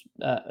happens.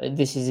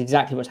 This is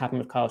exactly what's happened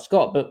with Kyle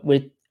Scott, but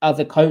with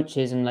other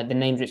coaches and like the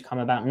names which come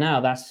about now,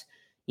 that's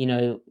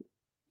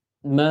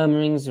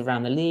murmurings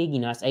around the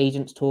league. That's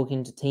agents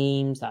talking to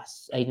teams,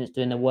 that's agents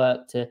doing the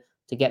work to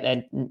get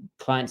their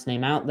client's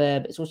name out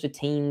there, but it's also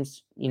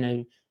teams,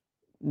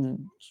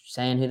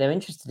 saying who they're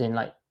interested in.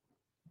 Like,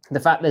 the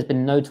fact there's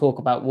been no talk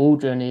about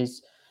Waldron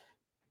is,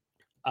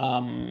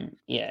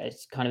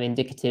 it's kind of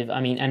indicative.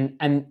 I mean,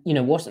 and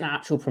what's an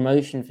actual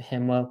promotion for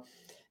him? Well,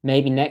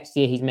 maybe next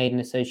year he's made an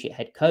associate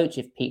head coach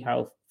if Pete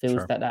Carroll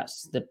feels that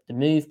that's the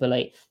move, but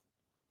like,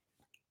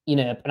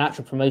 an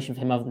actual promotion for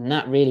him other than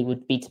that really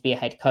would be to be a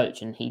head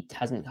coach, and he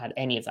hasn't had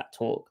any of that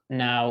talk.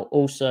 Now,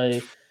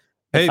 also,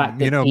 the fact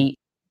that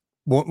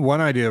one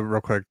idea real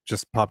quick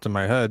just popped in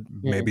my head.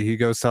 Maybe he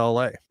goes to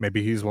LA.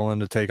 Maybe he's willing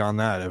to take on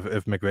that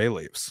if McVay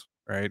leaves,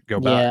 right? Go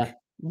back.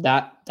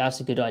 Yeah, that's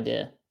a good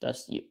idea.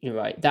 You're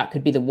right. That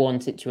could be the one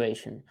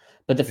situation.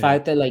 But the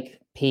fact that, like,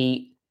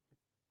 Pete,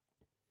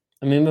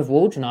 I mean, with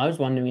Waldron, I was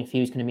wondering if he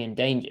was going to be in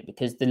danger,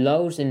 because the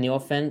lulls in the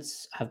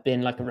offense have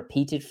been like a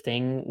repeated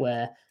thing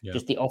where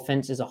just the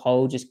offense as a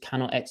whole just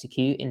cannot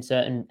execute in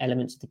certain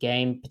elements of the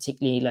game,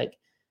 particularly like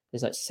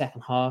there's like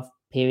second half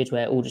periods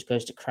where it all just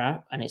goes to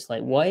crap, and it's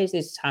like, why is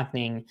this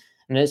happening?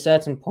 And at a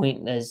certain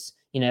point, there's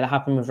that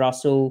happened with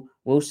Russell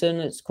Wilson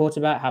as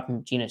quarterback, happened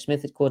with Geno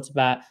Smith as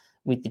quarterback.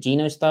 With the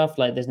Geno stuff,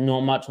 like, there's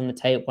not much on the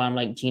tape where I'm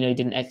like, Geno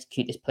didn't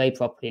execute this play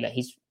properly. Like,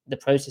 the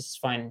process is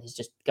fine. He's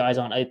just, guys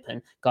aren't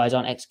open, guys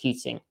aren't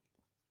executing,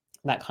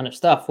 that kind of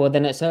stuff. Well,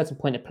 then at a certain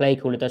point, a play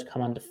caller does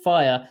come under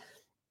fire.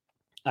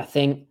 I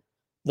think,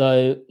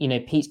 though,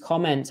 Pete's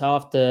comments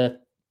after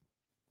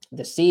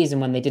the season,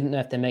 when they didn't know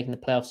if they're making the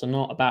playoffs or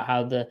not, about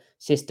how the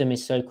system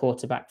is so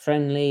quarterback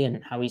friendly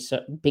and how he's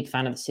a big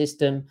fan of the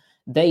system,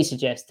 they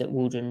suggest that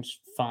Waldron's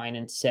fine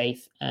and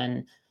safe.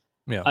 And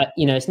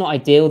it's not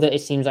ideal that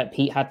it seems like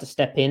Pete had to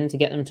step in to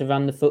get them to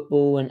run the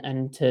football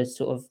and to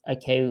sort of,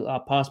 okay,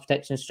 our pass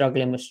protection is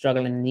struggling. We're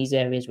struggling in these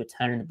areas. We're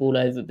turning the ball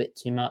over a bit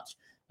too much.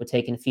 We're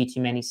taking a few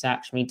too many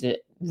sacks. We need to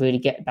really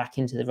get back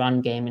into the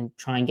run game and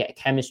try and get a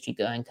chemistry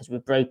going, because we're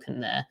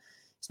broken there.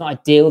 It's not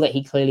ideal that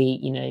he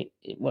clearly,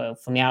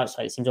 from the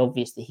outside, it seems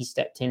obvious that he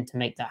stepped in to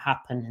make that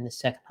happen in the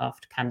second half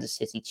of the Kansas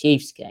City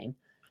Chiefs game.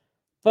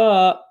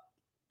 But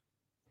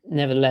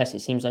nevertheless,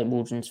 it seems like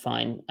Waldron's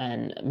fine,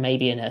 and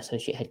maybe an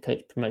associate head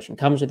coach promotion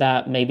comes with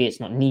that. Maybe it's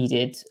not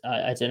needed.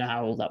 I don't know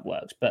how all that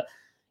works, but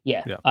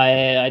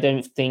I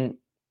don't think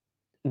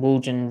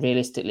Waldron,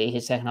 realistically,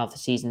 his second half of the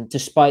season,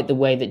 despite the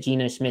way that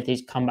Geno Smith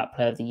is comeback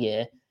player of the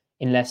year,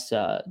 unless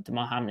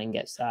DeMar Hamlin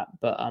gets that.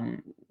 But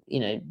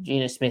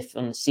Geno Smith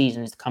on the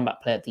season is the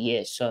comeback player of the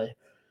year. So,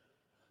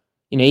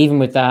 even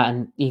with that,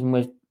 and even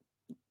with,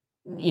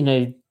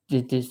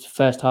 the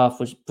first half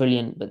was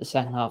brilliant, but the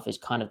second half has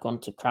kind of gone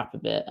to crap a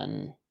bit,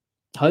 and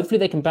hopefully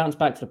they can bounce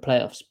back for the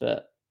playoffs.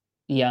 But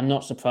yeah, I'm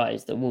not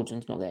surprised that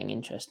Waldron's not getting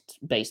interest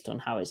based on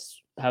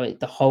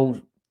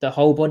the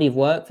whole body of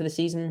work for the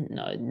season.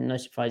 No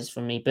surprises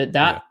from me. But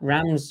that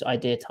Rams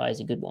idea, Ty, is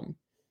a good one.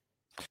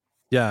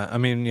 Yeah, I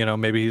mean,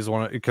 maybe he's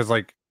one, because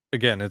like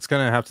again, it's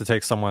going to have to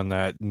take someone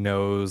that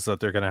knows that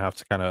they're going to have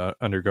to kind of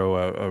undergo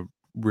a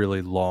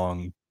really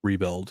long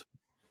rebuild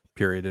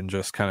period and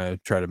just kind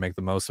of try to make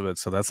the most of it.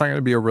 So that's not going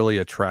to be a really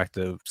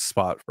attractive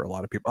spot for a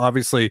lot of people.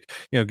 Obviously,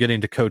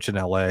 getting to coach in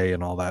LA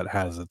and all that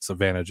has its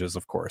advantages,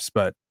 of course,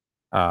 but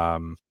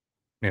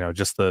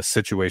just the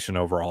situation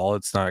overall,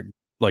 it's not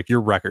like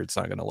your record's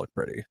not going to look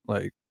pretty.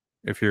 Like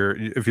if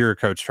you're a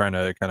coach trying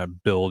to kind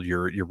of build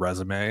your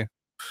resume,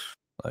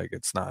 like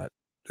it's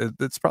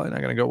probably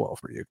not going to go well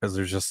for you because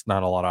there's just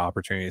not a lot of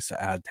opportunities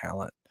to add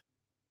talent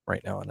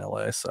right now in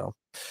LA. So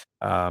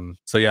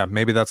yeah,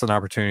 maybe that's an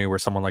opportunity where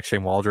someone like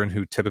Shane Waldron,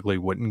 who typically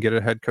wouldn't get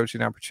a head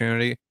coaching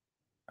opportunity,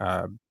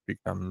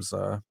 becomes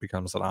an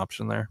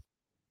option there.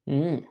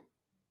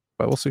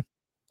 But we'll see.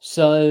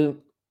 So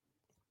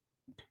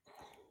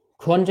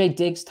Quandre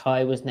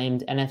Diggs-Ty was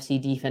named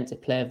NFC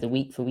Defensive Player of the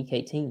Week for Week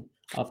 18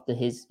 after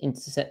his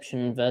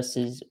interception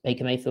versus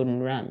Baker Mayfield and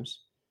the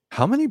Rams.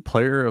 How many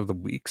Player of the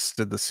Weeks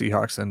did the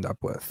Seahawks end up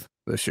with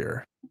this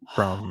year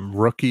from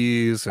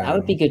rookies? That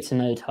would be good to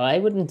know, Ty,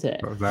 wouldn't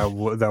it?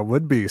 That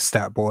would be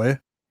Stat Boy.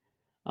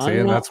 See,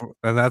 and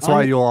that's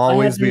why you'll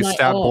always be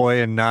Stat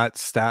Boy and not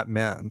Stat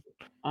Man.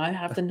 I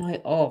have the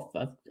night off.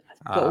 I've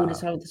got all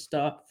this other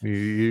stuff.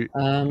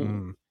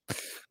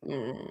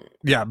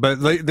 Yeah,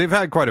 but they've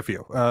had quite a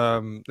few.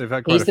 They've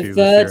had quite He's a few. He's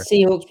the third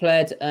Seahawks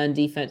player to earn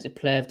Defensive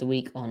Player of the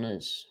Week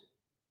honors.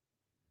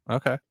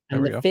 Okay.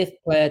 And the fifth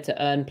player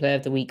to earn Player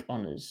of the Week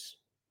honors.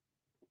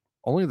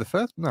 Only the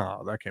fifth?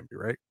 No, that can't be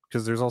right.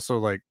 Because there's also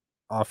like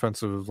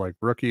offensive like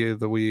Rookie of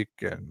the Week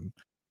and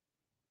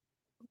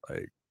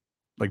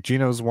like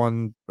Geno's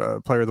won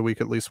Player of the Week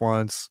at least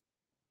once.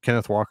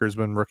 Kenneth Walker's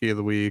been Rookie of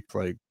the Week.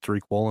 Like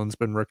Tariq Woolen's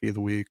been Rookie of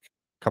the Week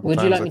a couple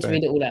times. Would you like me to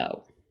read it all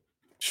out?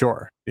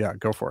 Sure. Yeah,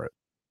 go for it.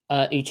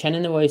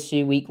 Uchenna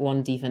Nwosu, Week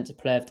 1 Defensive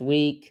Player of the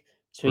Week.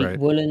 Tariq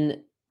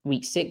Woolen,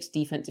 Week 6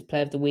 Defensive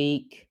Player of the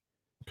Week.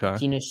 Okay.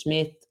 Geno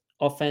Smith,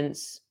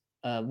 Offense,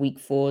 Week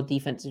 4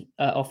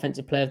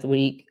 Offensive Player of the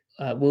Week.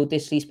 Will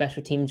Dissly,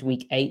 Special Teams,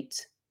 Week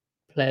 8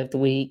 Player of the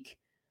Week.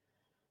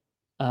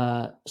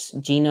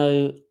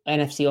 Geno,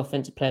 NFC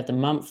Offensive Player of the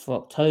Month for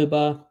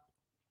October.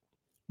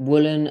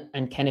 Woolen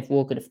and Kenneth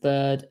Walker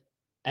III,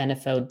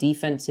 NFL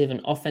Defensive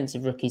and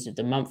Offensive Rookies of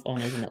the Month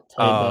honors in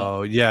October.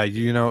 Oh, yeah.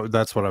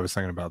 That's what I was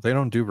thinking about. They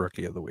don't do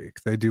Rookie of the Week.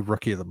 They do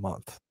Rookie of the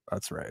Month.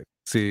 That's right.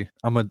 See,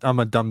 I'm a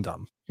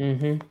dum-dum.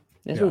 Mm-hmm.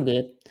 It's all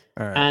good.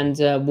 All right.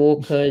 And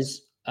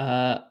Walker's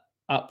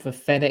up for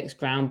FedEx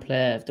Ground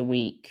Player of the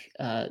Week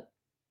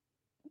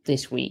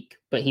this week,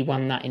 but he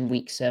won that in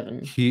Week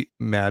 7.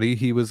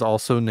 He was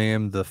also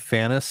named the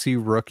Fantasy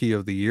Rookie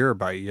of the Year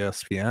by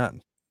ESPN. Do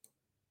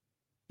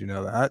you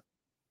know that?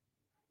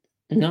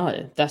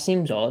 No, that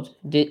seems odd.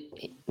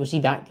 Was he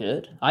that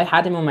good? I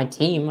had him on my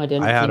team. I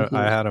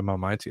had him on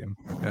my team.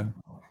 Yeah,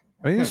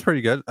 I mean he's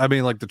pretty good. I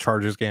mean, like the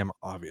Chargers game,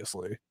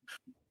 obviously,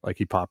 like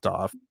he popped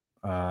off.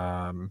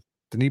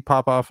 Didn't he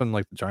pop off in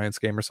like the Giants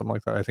game or something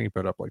like that? I think he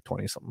put up like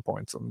 20-something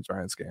points in the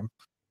Giants game.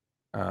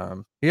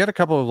 He had a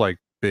couple of like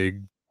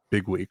big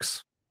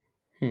weeks,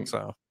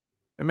 so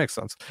it makes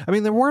sense. I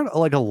mean, there weren't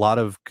like a lot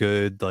of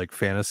good like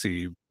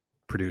fantasy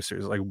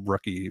producers, like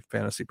rookie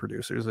fantasy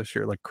producers this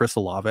year, like Chris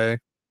Olave.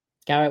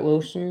 Garrett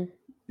Wilson.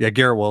 Yeah,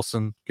 Garrett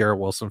Wilson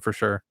for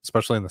sure,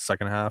 especially in the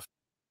second half.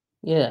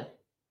 Yeah.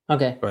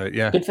 Okay. But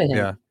yeah, good for him.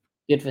 Yeah.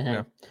 Good for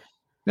him.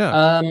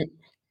 Yeah.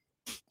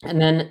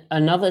 And then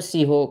another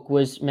Seahawk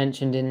was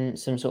mentioned in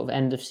some sort of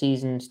end of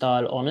season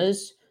style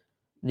honors.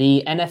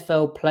 The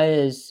NFL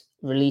players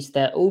released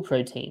their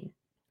All-Pro team,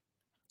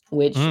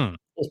 which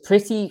is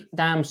pretty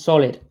damn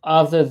solid,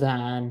 other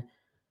than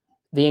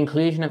the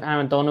inclusion of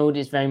Aaron Donald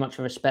is very much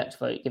a respect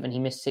vote, given he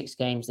missed 6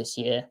 games this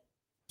year.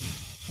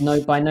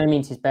 No, by no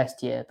means his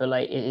best year, but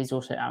like it is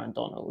also Aaron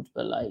Donald.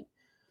 But like,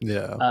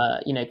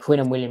 Quinn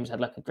and Williams had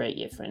like a great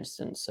year, for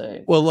instance.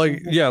 So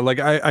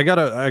I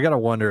gotta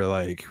wonder,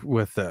 like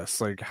with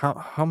this, like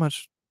how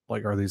much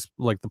like are these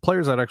like the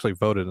players that actually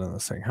voted in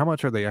this thing? How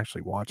much are they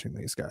actually watching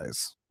these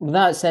guys? With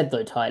that said,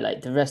 though, Ty,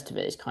 like the rest of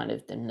it is kind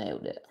of they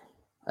nailed it.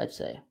 I'd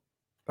say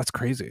that's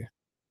crazy.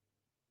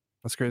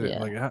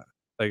 Yeah.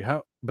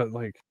 But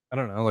like I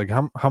don't know, like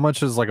how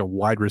much is like a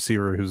wide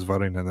receiver who's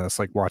voting in this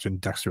like watching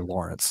Dexter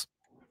Lawrence?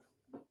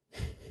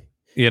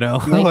 Maybe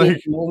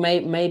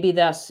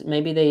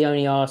they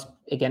only ask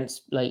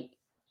against like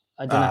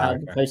I don't know how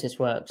the process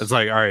works. It's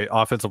like, all right,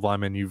 offensive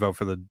lineman, you vote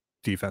for the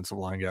defensive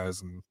line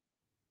guys and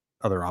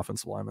other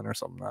offensive linemen or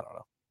something. I don't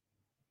know.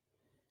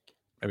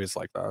 Maybe it's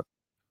like that.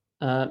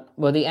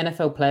 Well, the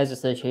NFL Players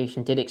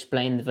Association did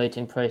explain the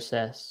voting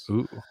process.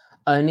 Ooh.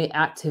 Only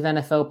active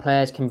NFL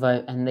players can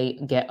vote, and they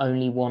get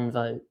only 1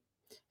 vote.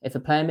 If a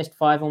player missed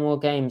 5 or more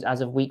games as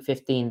of Week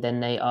 15,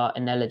 then they are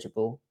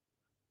ineligible.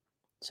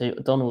 So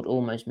Donald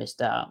almost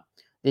missed out.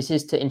 This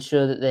is to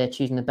ensure that they're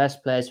choosing the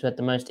best players who had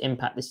the most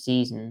impact this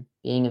season.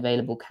 Being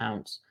available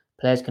counts.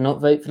 Players cannot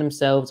vote for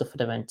themselves or for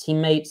their own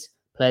teammates.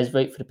 Players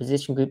vote for the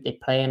position group they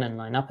play in and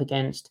line up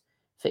against.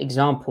 For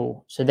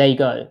example, so there you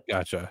go.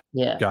 Gotcha.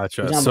 Yeah.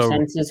 Gotcha. For example, So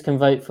centers can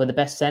vote for the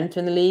best center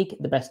in the league,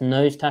 the best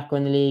nose tackle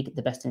in the league,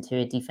 the best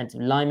interior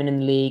defensive lineman in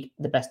the league,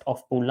 the best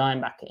off-ball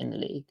linebacker in the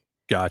league.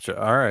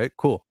 gotcha. All right,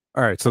 cool.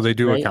 All right, so That's they a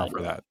do great account for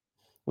idea. that.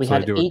 We So they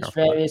had do each account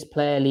for that. various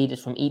player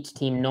leaders from each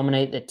team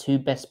nominate the 2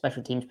 best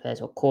special teams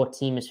players or core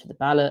teamers for the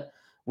ballot.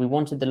 We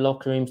wanted the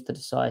locker rooms to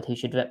decide who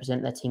should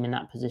represent their team in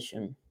that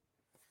position.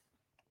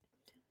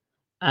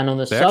 And on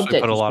the They actually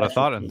subject put a of lot of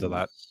special thought into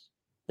that. teams,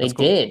 they That's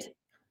cool. did.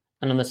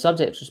 And on the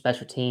subject of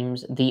special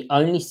teams, the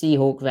only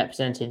Seahawk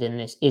represented in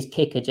this is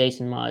kicker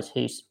Jason Myers,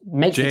 who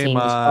makes the team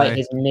despite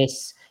his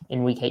miss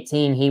in Week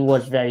 18. He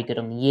was very good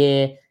on the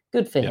year.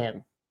 Good for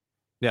him.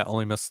 Yeah,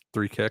 only missed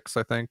 3 kicks,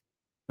 I think,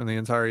 in the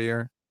entire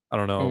year. I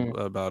don't know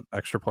about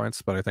extra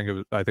points, but I think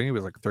he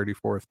was like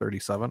 34 or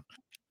 37.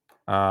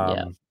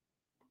 Yeah.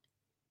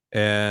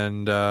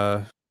 And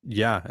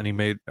and he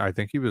made, I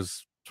think he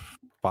was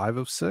 5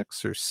 of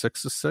 6 or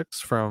 6 of 6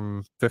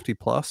 from 50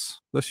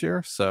 plus this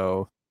year.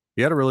 So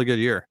he had a really good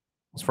year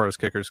as far as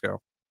kickers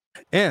go.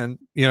 And,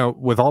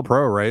 with all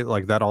pro, right?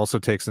 Like that also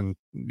takes in,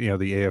 the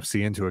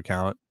AFC into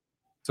account.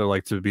 So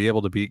like to be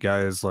able to beat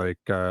guys like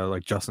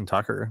Justin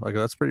Tucker, like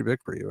that's pretty big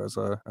for you as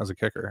a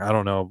kicker. I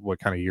don't know what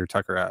kind of year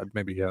Tucker had.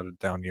 Maybe he had a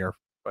down year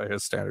by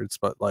his standards,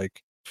 but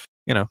like,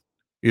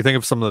 you think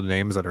of some of the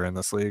names that are in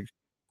this league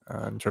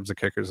in terms of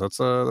kickers. That's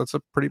a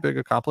pretty big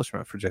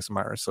accomplishment for Jason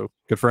Myers. So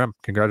good for him.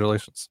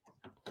 Congratulations.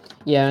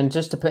 Yeah, and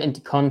just to put into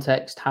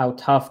context how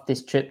tough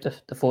this trip to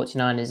the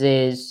 49ers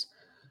is,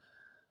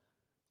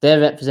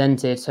 they're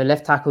represented. So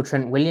left tackle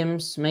Trent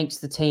Williams makes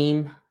the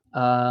team.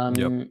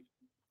 Yep.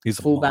 He's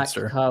a fullback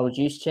monster. Kyle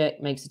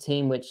Juszczyk makes the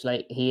team, which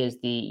he is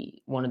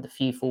one of the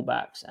few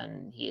fullbacks,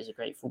 and he is a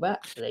great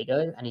fullback. So there you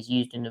go, and he's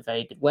used in a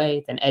very good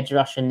way. Then edge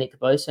rusher Nick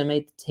Bosa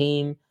made the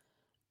team.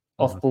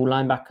 Off-ball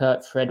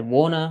linebacker Fred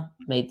Warner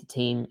made the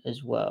team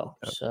as well.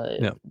 Yep. So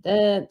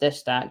they're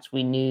stacked.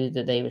 We knew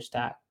that they were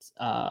stacked.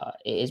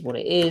 It is what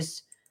it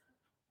is.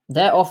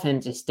 Their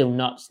offense is still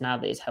nuts now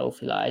that it's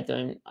healthy. Like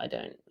I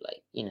don't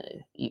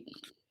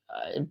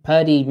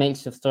Purdy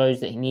makes the throws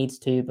that he needs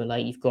to, but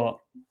like you've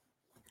got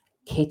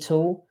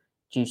Kittle,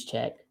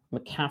 Juszczyk,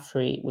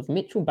 McCaffrey with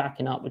Mitchell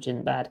backing up, which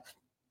isn't bad.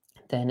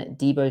 Then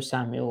Deebo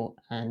Samuel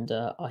and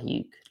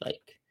Ayuk.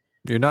 Like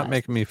you're not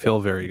making me feel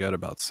very good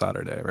about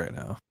Saturday right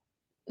now.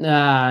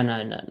 No,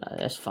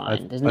 that's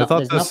fine. I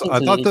thought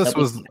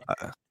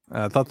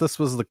this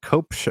was the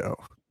Cope show,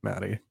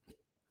 Maddie.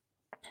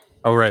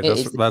 Oh right,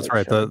 that's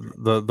right. Show.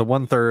 The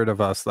 1/3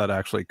 of us that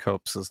actually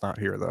copes is not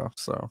here though,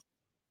 so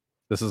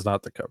this is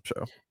not the Cope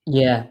show.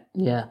 Yeah.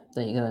 There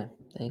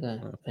you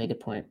go. Very good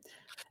point.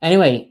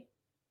 Anyway,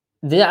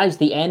 that is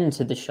the end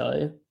to the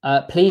show.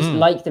 Please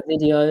like the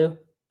video.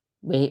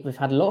 We've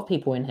had a lot of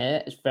people in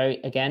here. It's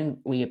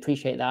we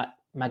appreciate that.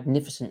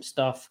 Magnificent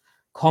stuff.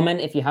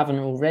 Comment if you haven't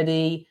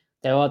already.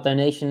 There are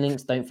donation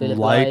links. Don't feel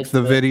obliged. Like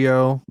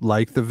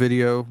the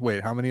video.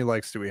 Wait, how many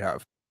likes do we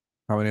have?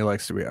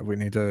 We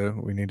need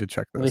to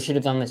check this. We should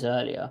have done this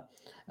earlier.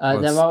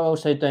 There are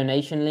also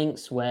donation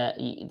links where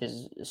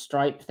there's a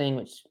Stripe thing,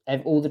 which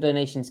all the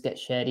donations get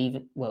shared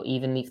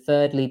evenly,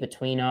 thirdly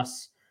between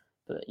us.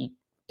 But you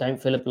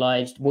don't feel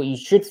obliged. What you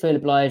should feel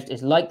obliged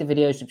is like the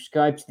video,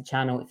 subscribe to the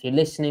channel. If you're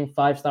listening,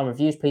 5-star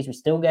reviews, please. We're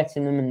still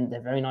getting them, and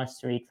they're very nice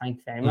to read. Thank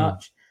you very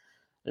much.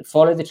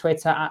 Follow the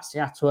Twitter at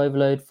Seattle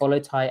Overload. Follow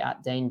Ty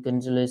at Dane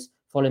Gunzelers.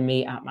 Follow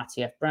me at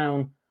Matty F.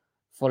 Brown.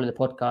 Follow the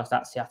podcast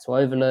at Seattle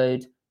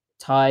Overload.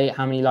 Ty,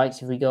 how many likes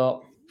have we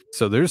got?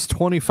 So there's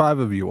 25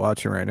 of you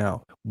watching right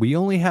now. We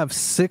only have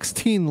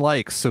 16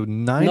 likes, so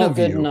 9 Not of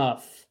good you.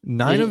 enough.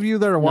 9 of you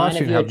that are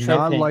watching have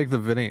not tripping. liked the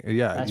video.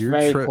 Yeah, That's you're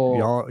very cool.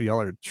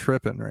 Y'all are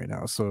tripping right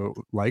now. So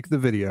like the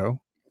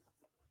video.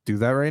 Do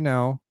that right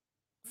now.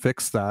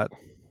 Fix that.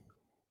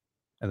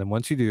 And then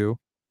once you do,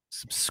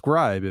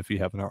 subscribe if you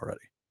haven't already.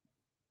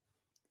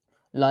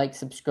 Like,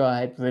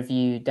 subscribe,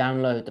 review,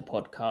 download the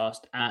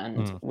podcast,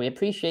 and we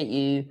appreciate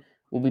you.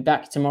 We'll be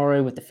back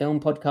tomorrow with the film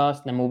podcast,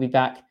 and then we'll be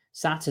back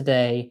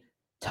Saturday.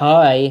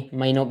 Ty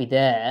may not be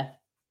there,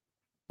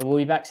 but we'll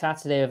be back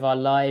Saturday with our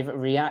live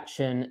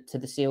reaction to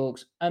the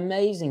Seahawks'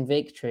 amazing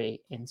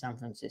victory in San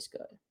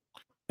Francisco.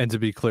 And to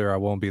be clear, I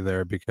won't be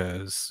there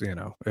because,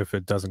 if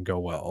it doesn't go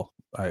well,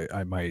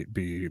 I might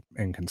be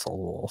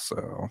inconsolable.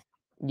 So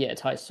yeah,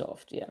 Ty's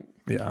soft. Yeah,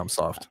 I'm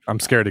soft. I'm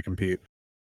scared to compete.